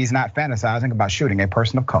if he's not fantasizing about shooting a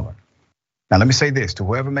person of color. Now let me say this to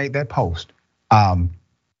whoever made that post. I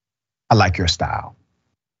like your style.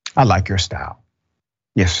 I like your style.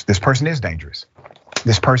 Yes, this person is dangerous.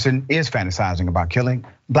 This person is fantasizing about killing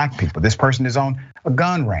black people. This person is on a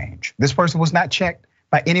gun range. This person was not checked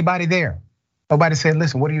by anybody there. Nobody said,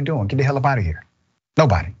 listen, what are you doing? Get the hell up out of here.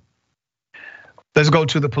 Nobody. Let's go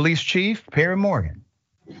to the police chief, Perry Morgan.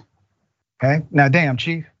 Okay, now damn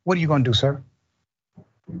chief, what are you gonna do, sir?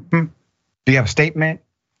 Do you have a statement?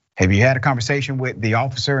 Have you had a conversation with the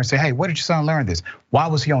officer and say, hey, where did your son learn this? Why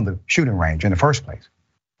was he on the shooting range in the first place?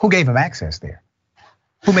 Who gave him access there?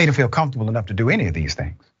 Who made him feel comfortable enough to do any of these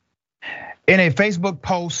things? In a Facebook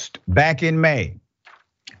post back in May,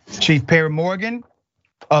 Chief Perry Morgan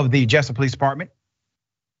of the Jessup Police Department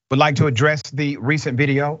would like to address the recent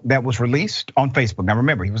video that was released on Facebook. Now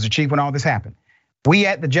remember, he was the chief when all this happened. We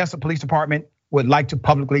at the Jessup Police Department would like to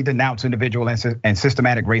publicly denounce individual and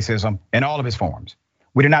systematic racism in all of its forms.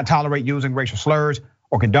 We do not tolerate using racial slurs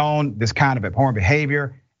or condone this kind of abhorrent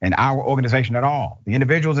behavior in our organization at all. The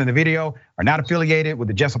individuals in the video are not affiliated with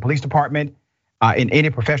the Jessup Police Department in any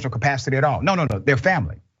professional capacity at all. No, they're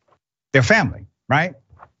family. They're family, right?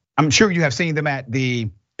 I'm sure you have seen them at the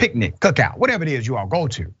picnic, cookout, whatever it is you all go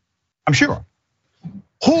to. I'm sure.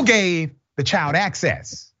 Who gave the child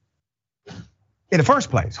access in the first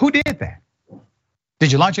place? Who did that?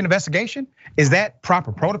 Did you launch an investigation? Is that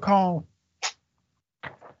proper protocol?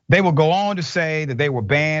 They will go on to say that they were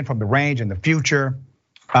banned from the range in the future.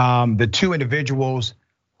 The 2 individuals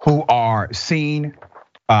who are seen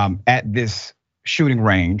at this shooting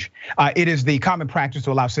range, it is the common practice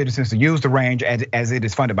to allow citizens to use the range as it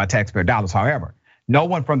is funded by taxpayer dollars. However, no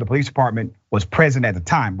one from the police department was present at the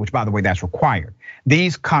time, which by the way, that's required.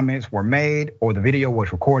 These comments were made or the video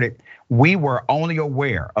was recorded. We were only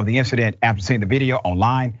aware of the incident after seeing the video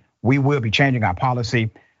online. We will be changing our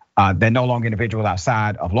policy that no longer individuals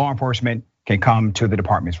outside of law enforcement can come to the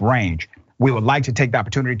department's range. We would like to take the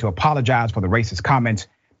opportunity to apologize for the racist comments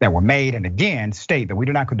that were made and again state that we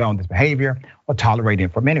do not condone this behavior or tolerate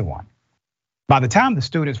it from anyone. By the time the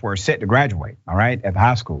students were set to graduate, all right, at the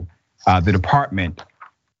high school, the department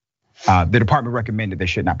recommended they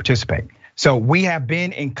should not participate. So we have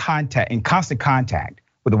been in constant contact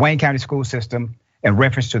with the Wayne County school system in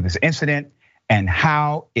reference to this incident and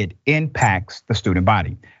how it impacts the student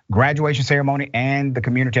body. Graduation ceremony and the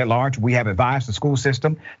community at large, we have advised the school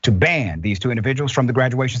system to ban these 2 individuals from the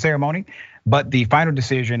graduation ceremony, but the final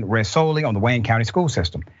decision rests solely on the Wayne County school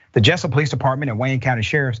system. The Jessup Police Department and Wayne County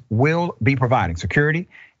Sheriffs will be providing security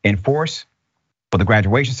and force for the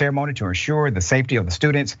graduation ceremony to ensure the safety of the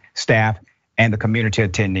students, staff, and the community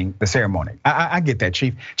attending the ceremony. I get that,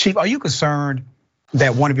 Chief. Chief, are you concerned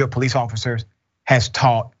that one of your police officers has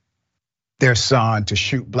taught their son to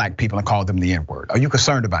shoot black people and call them the N-word? Are you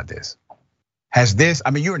concerned about this? Has this, I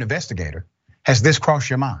mean, you're an investigator. Has this crossed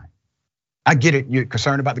your mind? I get it, you're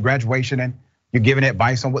concerned about the graduation and you're giving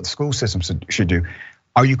advice on what the school system should do.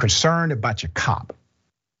 Are you concerned about your cop?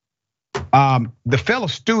 The fellow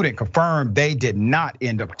student confirmed they did not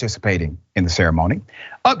end up participating in the ceremony.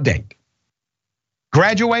 Update,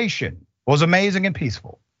 graduation was amazing and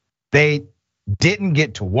peaceful. They didn't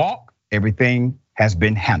get to walk, everything has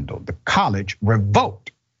been handled. The college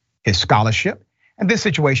revoked his scholarship and this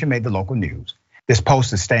situation made the local news. This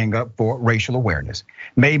post is staying up for racial awareness.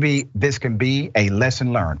 Maybe this can be a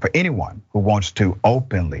lesson learned for anyone who wants to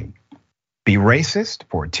openly be racist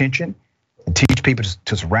for attention and teach people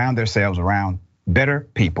to surround themselves around better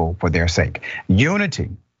people for their sake. Unity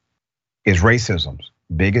is racism's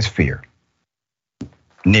biggest fear.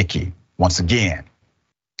 Nikki, once again,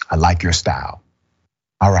 I like your style.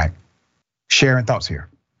 All right, sharing thoughts here.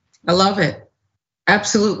 I love it.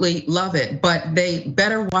 Absolutely love it, but they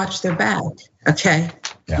better watch their back, okay?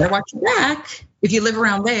 Yeah. Better watch your back. If you live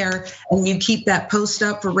around there and you keep that post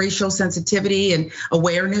up for racial sensitivity and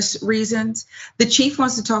awareness reasons, the chief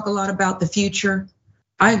wants to talk a lot about the future.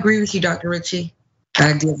 I agree with you, Dr. Richey.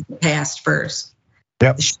 Gotta deal with the past first.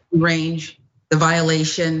 Yep. The shooting range, the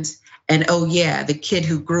violations, and oh yeah, the kid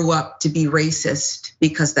who grew up to be racist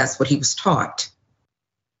because that's what he was taught.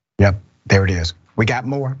 Yep, there it is. We got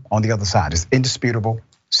more on the other side. It's indisputable.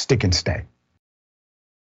 Stick and stay.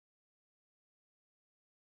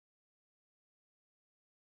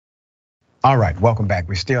 All right, welcome back.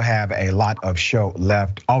 We still have a lot of show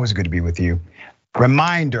left. Always good to be with you.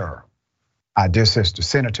 Reminder, our dear sister,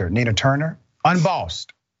 Senator Nina Turner,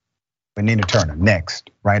 unbossed with Nina Turner next,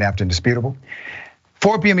 right after Indisputable.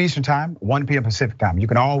 4 p.m. Eastern time, 1 p.m. Pacific time. You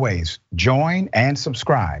can always join and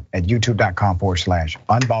subscribe at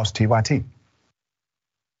youtube.com/unbossedTYT.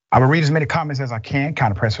 I will read as many comments as I can,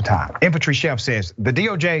 kind of pressed for time. Infantry Chef says, the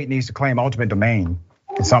DOJ needs to claim ultimate domain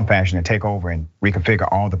in some fashion and take over and reconfigure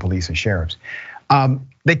all the police and sheriffs.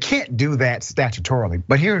 They can't do that statutorily,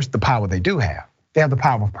 but here's the power they do have. They have the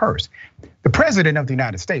power of purse. The president of the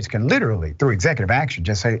United States can literally, through executive action,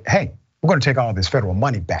 just say, hey, we're gonna take all this federal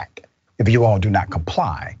money back if you all do not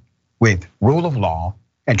comply with rule of law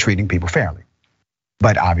and treating people fairly.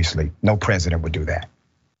 But obviously, no president would do that,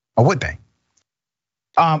 or would they?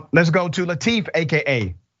 Let's go to Lateef,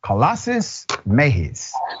 AKA Colossus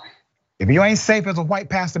Mays. If you ain't safe as a white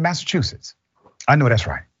pastor in Massachusetts, I know that's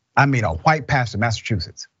right. I mean, a white pastor in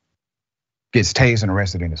Massachusetts gets tased and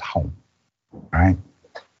arrested in his home, right?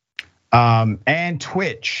 And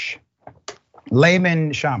Twitch,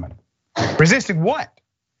 Layman Shaman, resisting what?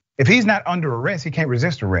 If he's not under arrest, he can't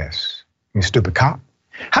resist arrest. You stupid cop.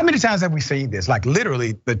 How many times have we seen this? Like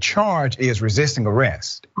literally, the charge is resisting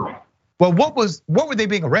arrest. Well, what were they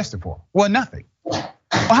being arrested for? Well, nothing. Well,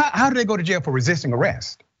 how do they go to jail for resisting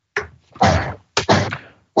arrest?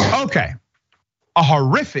 Okay, a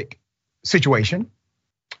horrific situation,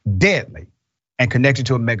 deadly, and connected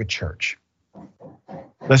to a mega church.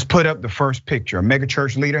 Let's put up the first picture. A mega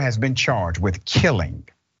church leader has been charged with killing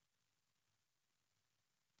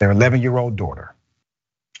their 11-year-old daughter,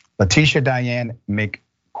 Letitia Diane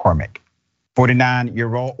McCormick,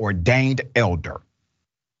 49-year-old ordained elder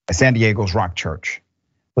at San Diego's Rock Church,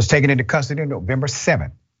 was taken into custody on November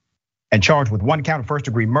 7th and charged with 1 count of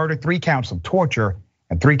first-degree murder, 3 counts of torture,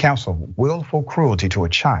 and 3 counts of willful cruelty to a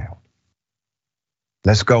child.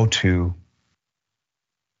 Let's go to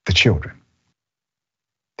the children.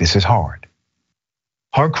 This is hard.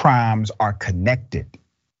 Her crimes are connected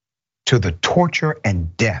to the torture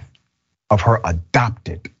and death of her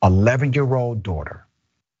adopted 11-year-old daughter.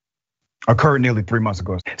 Occurred nearly 3 months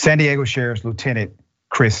ago. San Diego Sheriff's Lieutenant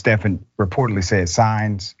Chris Steffen reportedly said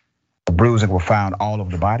signs of bruising were found all over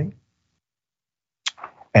the body.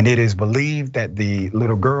 And it is believed that the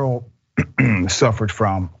little girl suffered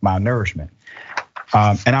from malnourishment.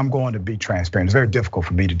 And I'm going to be transparent. It's very difficult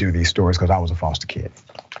for me to do these stories because I was a foster kid.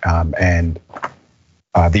 And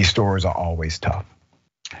these stories are always tough.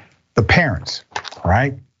 The parents,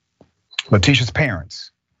 right? Letitia's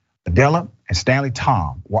parents, Adela and Stanley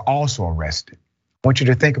Tom, were also arrested. I want you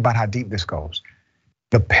to think about how deep this goes.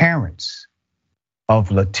 The parents of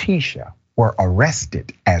Letitia were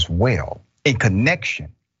arrested as well in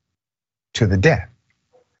connection to the death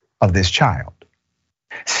of this child.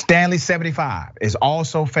 Stanley, 75, is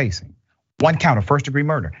also facing 1 count of first-degree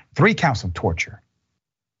murder, 3 counts of torture,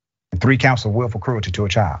 and 3 counts of willful cruelty to a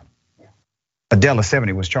child. Adela,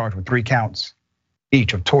 70, was charged with 3 counts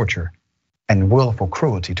each of torture and willful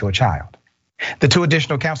cruelty to a child. The 2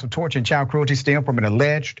 additional counts of torture and child cruelty stem from an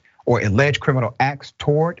alleged criminal acts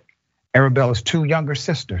toward Arabella's 2 younger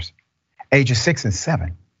sisters, ages 6 and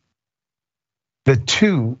 7. The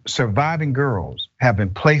 2 surviving girls have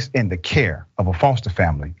been placed in the care of a foster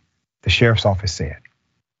family, the sheriff's office said.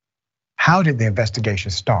 How did the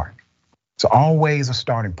investigation start? It's always a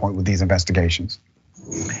starting point with these investigations.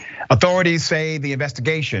 Authorities say the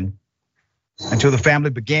investigation into the family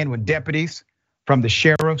began when deputies from the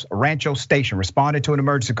sheriff's Rancho station responded to an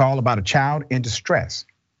emergency call about a child in distress.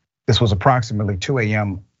 This was approximately 2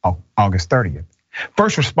 a.m. August 30th.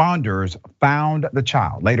 First responders found the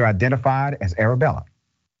child, later identified as Arabella.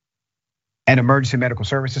 and emergency medical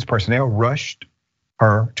services personnel rushed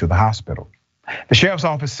her to the hospital. The sheriff's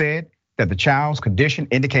office said that the child's condition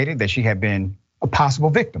indicated that she had been a possible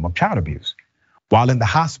victim of child abuse. While in the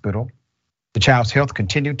hospital, the child's health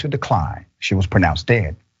continued to decline. She was pronounced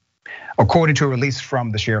dead. According to a release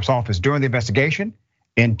from the sheriff's office, during the investigation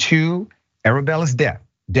into Arabella's death,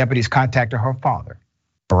 deputies contacted her father,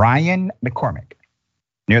 Brian McCormick,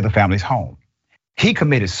 near the family's home. He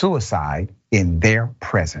committed suicide in their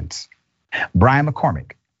presence. Brian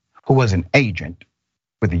McCormick, who was an agent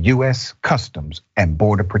with the US Customs and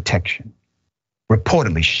Border Protection,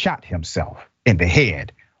 reportedly shot himself in the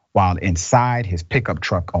head while inside his pickup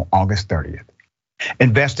truck on August 30th.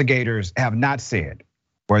 Investigators have not said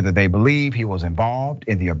whether they believe he was involved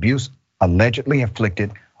in the abuse allegedly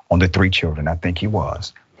inflicted on the 3 children. I think he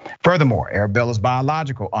was. Furthermore, Arabella's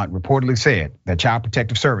biological aunt reportedly said that Child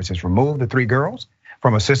Protective Services removed the 3 girls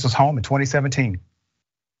from her sister's home in 2017.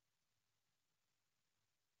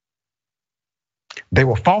 They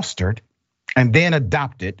were fostered and then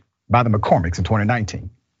adopted by the McCormicks in 2019.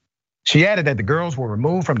 She added that the girls were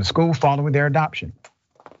removed from the school following their adoption.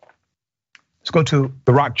 Let's go to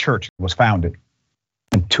the Rock Church. It was founded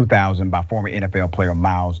in 2000 by former NFL player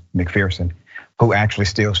Miles McPherson, who actually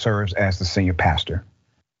still serves as the senior pastor.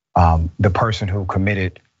 The person who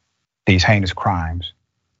committed these heinous crimes,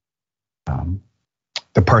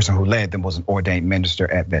 the person who led them was an ordained minister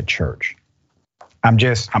at that church. I'm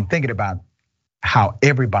thinking about how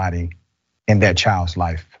everybody in that child's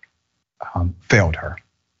life failed her.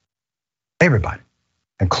 Everybody,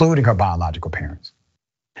 including her biological parents.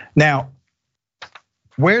 Now,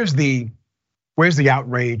 where's the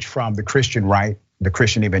outrage from the Christian right, the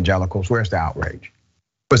Christian evangelicals? Where's the outrage?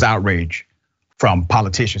 Where's the outrage from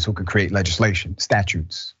politicians who could create legislation,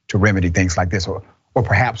 statutes to remedy things like this, or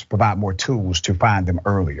perhaps provide more tools to find them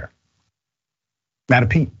earlier? Not a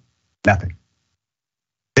peep, nothing.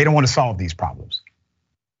 They don't want to solve these problems.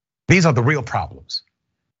 These are the real problems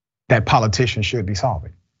that politicians should be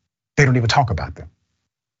solving. They don't even talk about them.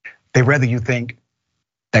 They rather you think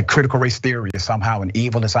that critical race theory is somehow an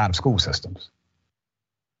evil inside of school systems.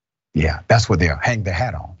 Yeah, that's what they'll hang their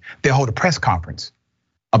hat on. They'll hold a press conference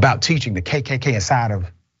about teaching the KKK inside of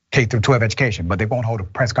K through 12 education, but they won't hold a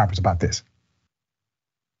press conference about this.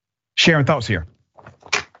 Sharing thoughts here.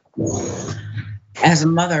 As a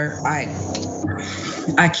mother,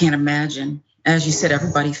 I can't imagine. As you said,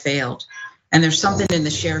 everybody failed. And there's something in the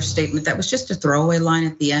sheriff's statement that was just a throwaway line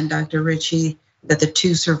at the end, Dr. Ritchie, that the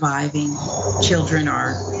 2 surviving children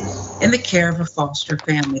are in the care of a foster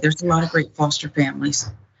family. There's a lot of great foster families.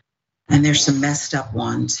 And there's some messed up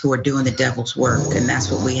ones who are doing the devil's work. And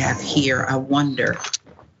that's what we have here. I wonder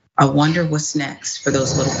what's next for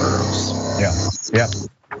those little girls. Yeah.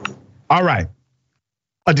 All right.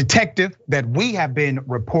 A detective that we have been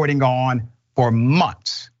reporting on for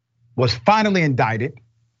months was finally indicted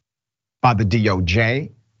by the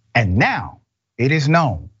DOJ. And now it is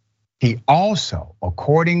known he also,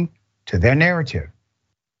 according to their narrative,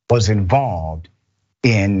 was involved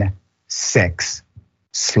in sex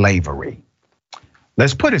slavery.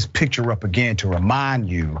 Let's put his picture up again to remind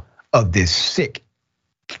you of this sick,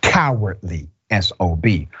 cowardly SOB.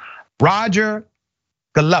 Roger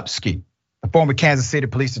Golubski, the former Kansas City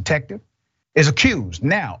police detective, is accused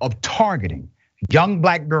now of targeting young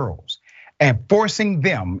black girls and forcing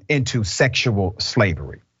them into sexual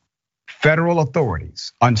slavery. Federal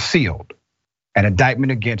authorities unsealed an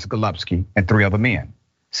indictment against Golubski and 3 other men,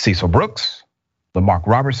 Cecil Brooks, Lamarck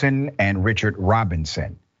Robertson, and Richard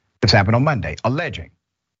Robinson. This happened on Monday, alleging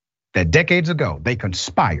that decades ago they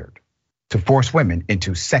conspired to force women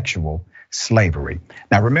into sexual slavery.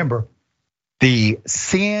 Now remember, the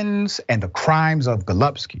sins and the crimes of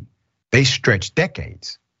Golubski, they stretch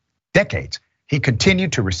decades. He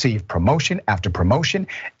continued to receive promotion after promotion,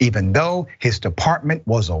 even though his department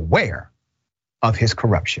was aware of his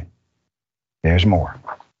corruption. There's more.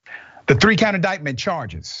 The 3-count indictment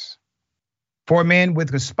charges 4 men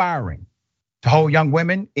with conspiring to hold young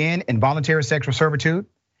women in involuntary sexual servitude,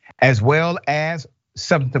 as well as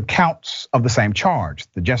substantive counts of the same charge,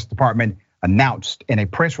 the Justice Department announced in a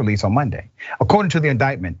press release on Monday. According to the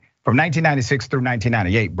indictment, from 1996 through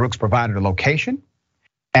 1998, Brooks provided a location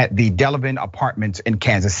at the Delavan Apartments in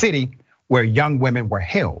Kansas City where young women were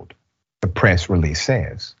held, the press release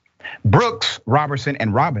says. Brooks, Robertson,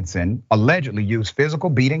 and Robinson allegedly used physical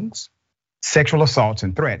beatings, sexual assaults,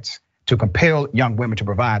 and threats to compel young women to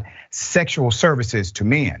provide sexual services to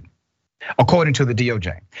men. According to the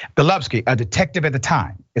DOJ, Golubski, a detective at the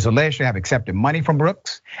time, is alleged to have accepted money from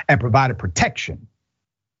Brooks and provided protection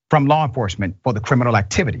from law enforcement for the criminal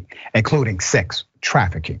activity, including sex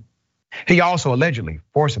trafficking. He also allegedly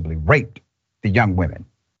forcibly raped the young women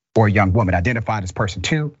or young woman identified as person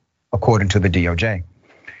 2, according to the DOJ.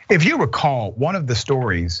 If you recall, one of the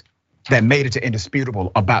stories that made it to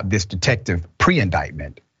Indisputable about this detective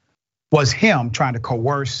pre-indictment was him trying to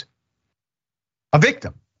coerce a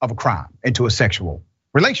victim of a crime into a sexual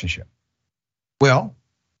relationship. Well,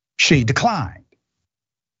 she declined.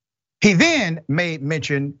 He then made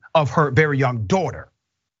mention of her very young daughter.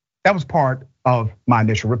 That was part of my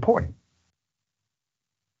initial reporting.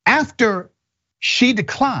 After she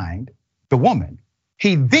declined, the woman,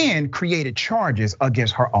 he then created charges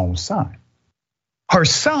against her own son. Her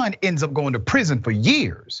son ends up going to prison for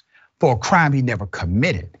years for a crime he never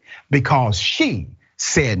committed because she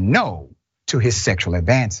said no to his sexual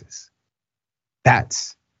advances.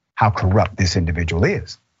 That's how corrupt this individual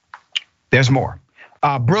is. There's more.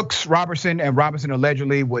 Brooks, Robertson, and Robinson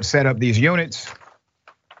allegedly would set up these units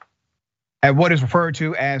at what is referred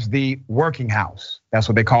to as the working house. That's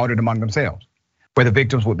what they called it among themselves, where the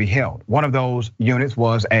victims would be held. One of those units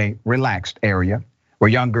was a relaxed area where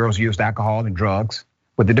young girls used alcohol and drugs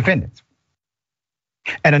with the defendants.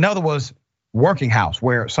 And another was working house,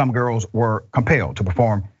 where some girls were compelled to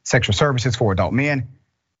perform sexual services for adult men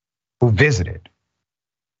who visited.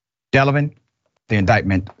 Delavan, the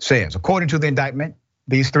indictment says, according to the indictment,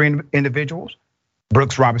 these 3 individuals,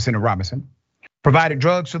 Brooks, Robertson, and Robinson, provided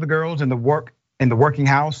drugs to the girls in the working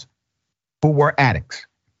house who were addicts.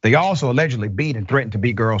 They also allegedly beat and threatened to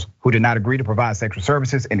beat girls who did not agree to provide sexual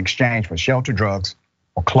services in exchange for shelter, drugs,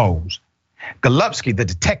 or clothes. Golubsky, the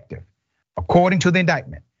detective, according to the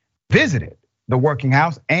indictment, visited the working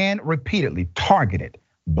house and repeatedly targeted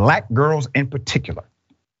black girls in particular.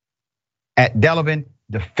 At Delavan,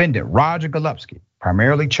 defendant Roger Golubsky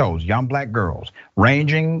primarily chose young black girls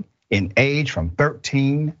ranging in age from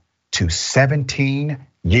 13 to 17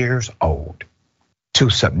 years old to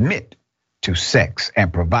submit to sex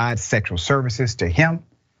and provide sexual services to him,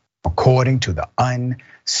 according to the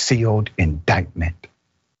unsealed indictment.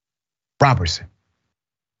 Robertson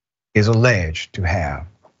is alleged to have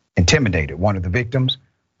intimidated one of the victims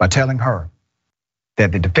by telling her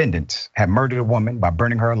that the defendants had murdered a woman by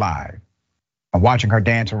burning her alive and watching her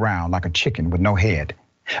dance around like a chicken with no head.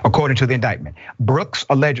 According to the indictment, Brooks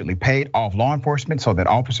allegedly paid off law enforcement so that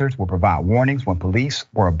officers would provide warnings when police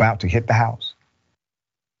were about to hit the house.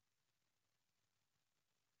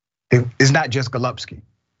 It's not just Golubsky.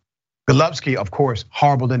 Golubsky, of course,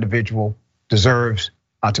 horrible individual, deserves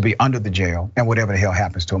to be under the jail, and whatever the hell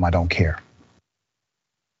happens to him, I don't care.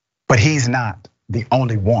 But he's not the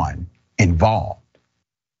only one involved.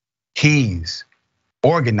 He's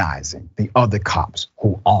organizing the other cops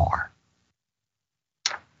who are.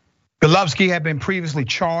 Golubsky had been previously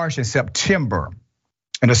charged in September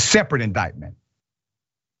in a separate indictment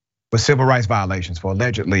with civil rights violations for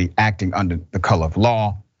allegedly acting under the color of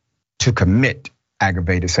law to commit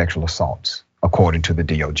aggravated sexual assaults, according to the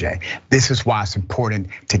DOJ. This is why it's important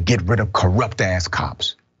to get rid of corrupt ass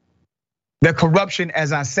cops. Their corruption,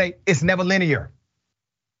 as I say, is never linear.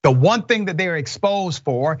 The one thing that they're exposed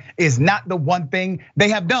for is not the one thing they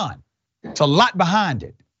have done. It's a lot behind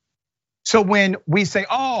it. So when we say,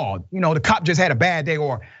 the cop just had a bad day,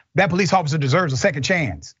 or that police officer deserves a second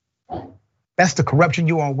chance, that's the corruption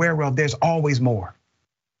you are aware of. There's always more.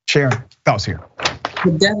 Sharon, thoughts here.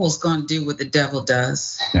 The devil's gonna do what the devil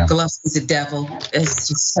does. Yeah. Golubsky's a devil. It's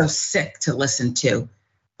just so sick to listen to.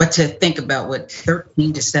 But to think about what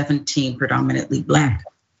 13 to 17 predominantly black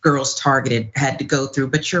girls targeted had to go through.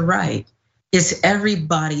 But you're right, it's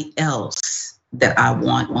everybody else that I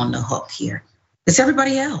want on the hook here. It's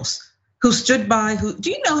everybody else who stood by, do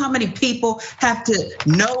you know how many people have to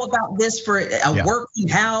know about this for a working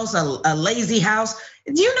house, a lazy house?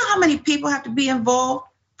 Do you know how many people have to be involved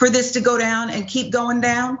for this to go down and keep going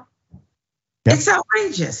down? Yep. It's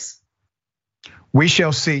outrageous. We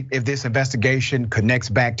shall see if this investigation connects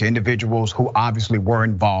back to individuals who obviously were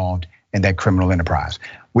involved in that criminal enterprise.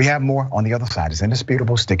 We have more on the other side. It's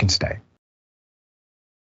Indisputable. Stick and stay.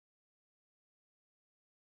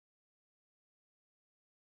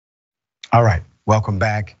 All right, welcome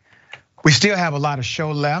back. We still have a lot of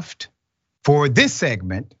show left. For this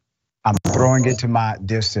segment, I'm throwing it to my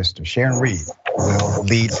dear sister, Sharon Reed, will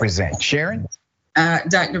lead present. Sharon?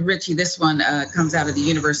 Dr. Richey, this one comes out of the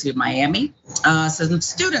University of Miami. Some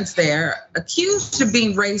students there accused of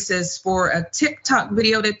being racist for a TikTok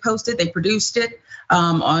video they posted. They produced it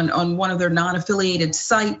on one of their non-affiliated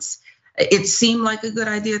sites. It seemed like a good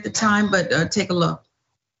idea at the time, but take a look.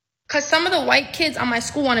 Because some of the white kids on my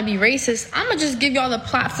school want to be racist, I'm going to just give y'all the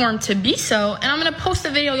platform to be so. And I'm going to post a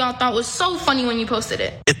video y'all thought was so funny when you posted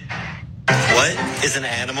it. What is an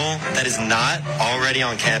animal that is not already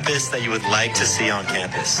on campus that you would like to see on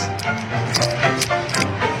campus?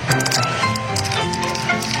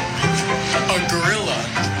 A gorilla.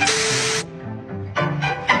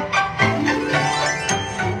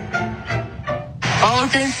 All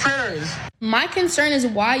game critters. My concern is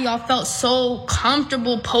why y'all felt so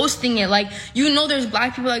comfortable posting it. Like, you know, there's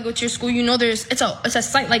black people that go to your school. You know, it's a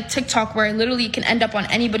site like TikTok where it literally can end up on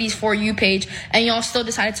anybody's For You page, and y'all still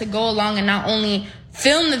decided to go along and not only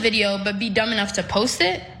film the video but be dumb enough to post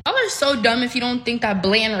it. Y'all are so dumb if you don't think that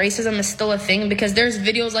blatant racism is still a thing, because there's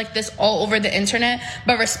videos like this all over the internet.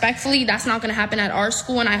 But respectfully, that's not going to happen at our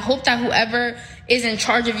school, and I hope that whoever is in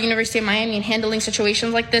charge of University of Miami and handling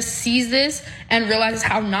situations like this sees this and realizes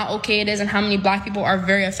how not okay it is and how many black people are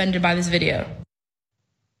very offended by this video.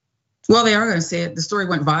 Well, they are going to say it. The story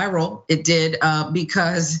went viral. It did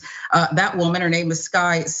because that woman, her name is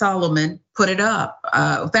Sky Solomon, put it up.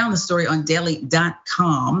 Found the story on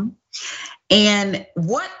daily.com. And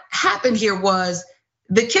what happened here was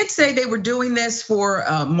the kids say they were doing this for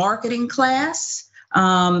a marketing class.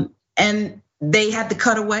 And they had the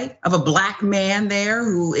cutaway of a black man there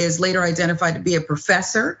who is later identified to be a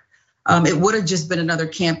professor. It would have just been another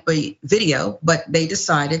campy video, but they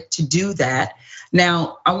decided to do that.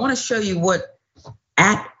 Now, I want to show you what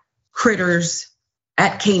at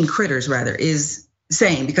Kane Critters is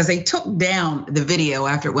saying, because they took down the video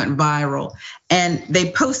after it went viral, and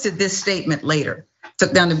they posted this statement later.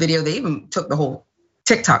 Took down the video, they even took the whole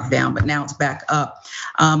TikTok down, but now it's back up.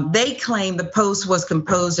 They claim the post was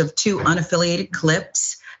composed of 2 unaffiliated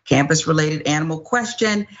clips, campus-related animal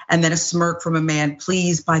question, and then a smirk from a man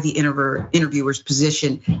pleased by the interviewer's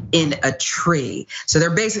position in a tree. So they're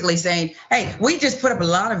basically saying, hey, we just put up a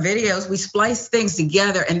lot of videos, we spliced things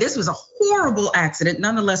together, and this was a horrible accident.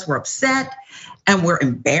 Nonetheless, we're upset and we're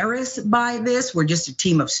embarrassed by this. We're just a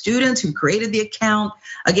team of students who created the account,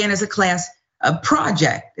 again, as a class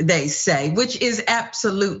project, they say, which is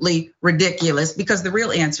absolutely ridiculous, because the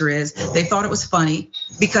real answer is they thought it was funny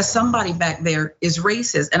because somebody back there is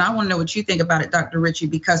racist. And I want to know what you think about it, Dr. Richey,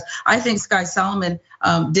 because I think Sky Solomon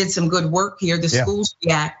did some good work here. The school's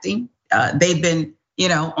reacting. They've been,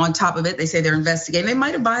 on top of it. They say they're investigating. They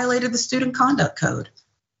might have violated the student conduct code.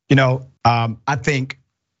 I think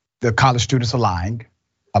the college students are lying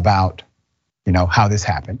about, how this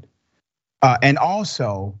happened. And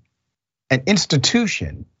also, an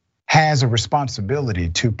institution has a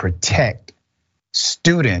responsibility to protect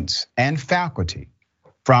students and faculty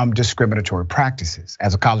from discriminatory practices.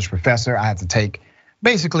 As a college professor, I have to take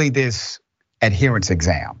basically this adherence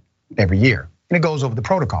exam every year, and it goes over the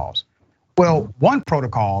protocols. Well, one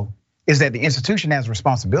protocol is that the institution has a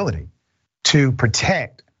responsibility to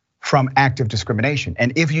protect from active discrimination.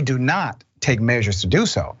 And if you do not take measures to do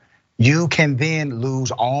so, you can then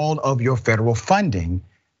lose all of your federal funding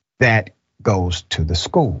that goes to the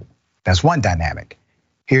school. That's one dynamic.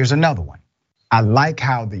 Here's another one. I like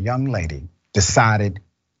how the young lady decided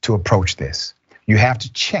to approach this. You have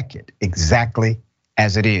to check it exactly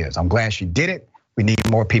as it is. I'm glad she did it. We need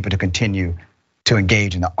more people to continue to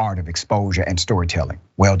engage in the art of exposure and storytelling.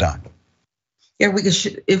 Well done. Yeah,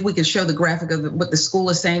 if we could show the graphic of what the school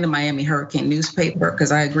is saying, the Miami Hurricane newspaper,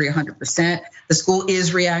 because I agree 100%. The school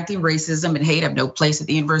is reacting. Racism and hate have no place at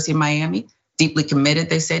the University of Miami. Deeply committed,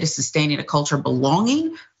 they say, to sustaining a culture of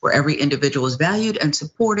belonging where every individual is valued and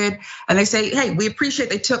supported. And they say, hey, we appreciate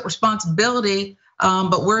they took responsibility,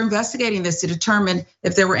 but we're investigating this to determine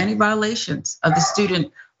if there were any violations of the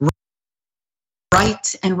student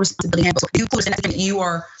rights and responsibility. You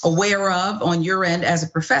are aware of on your end as a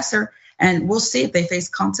professor, and we'll see if they face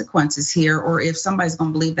consequences here, or if somebody's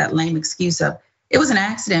gonna believe that lame excuse of, it was an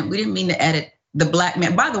accident, we didn't mean to edit the black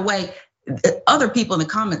man. By the way, other people in the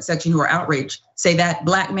comment section who are outraged say that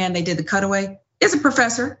black man they did the cutaway is a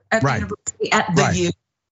professor at the university at the U.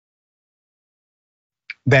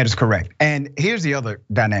 That is correct. And here's the other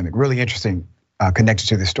dynamic, really interesting, connected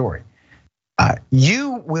to this story.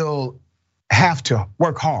 You will have to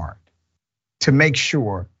work hard to make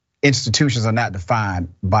sure institutions are not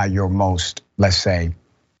defined by your most, let's say,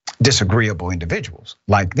 disagreeable individuals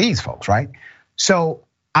like these folks, right? So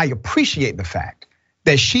I appreciate the fact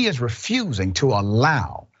that she is refusing to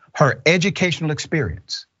allow her educational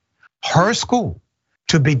experience, her school,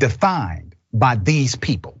 to be defined by these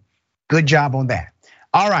people. Good job on that.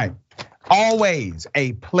 All right, always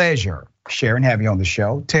a pleasure, Sharon, have you on the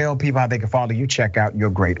show. Tell people how they can follow you, check out your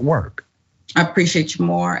great work. I appreciate you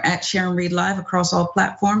more at Sharon Reed Live across all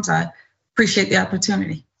platforms. I appreciate the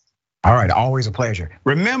opportunity. All right, always a pleasure.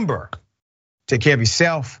 Remember, take care of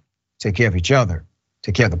yourself, take care of each other,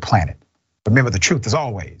 take care of the planet. Remember, the truth is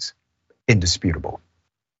always indisputable.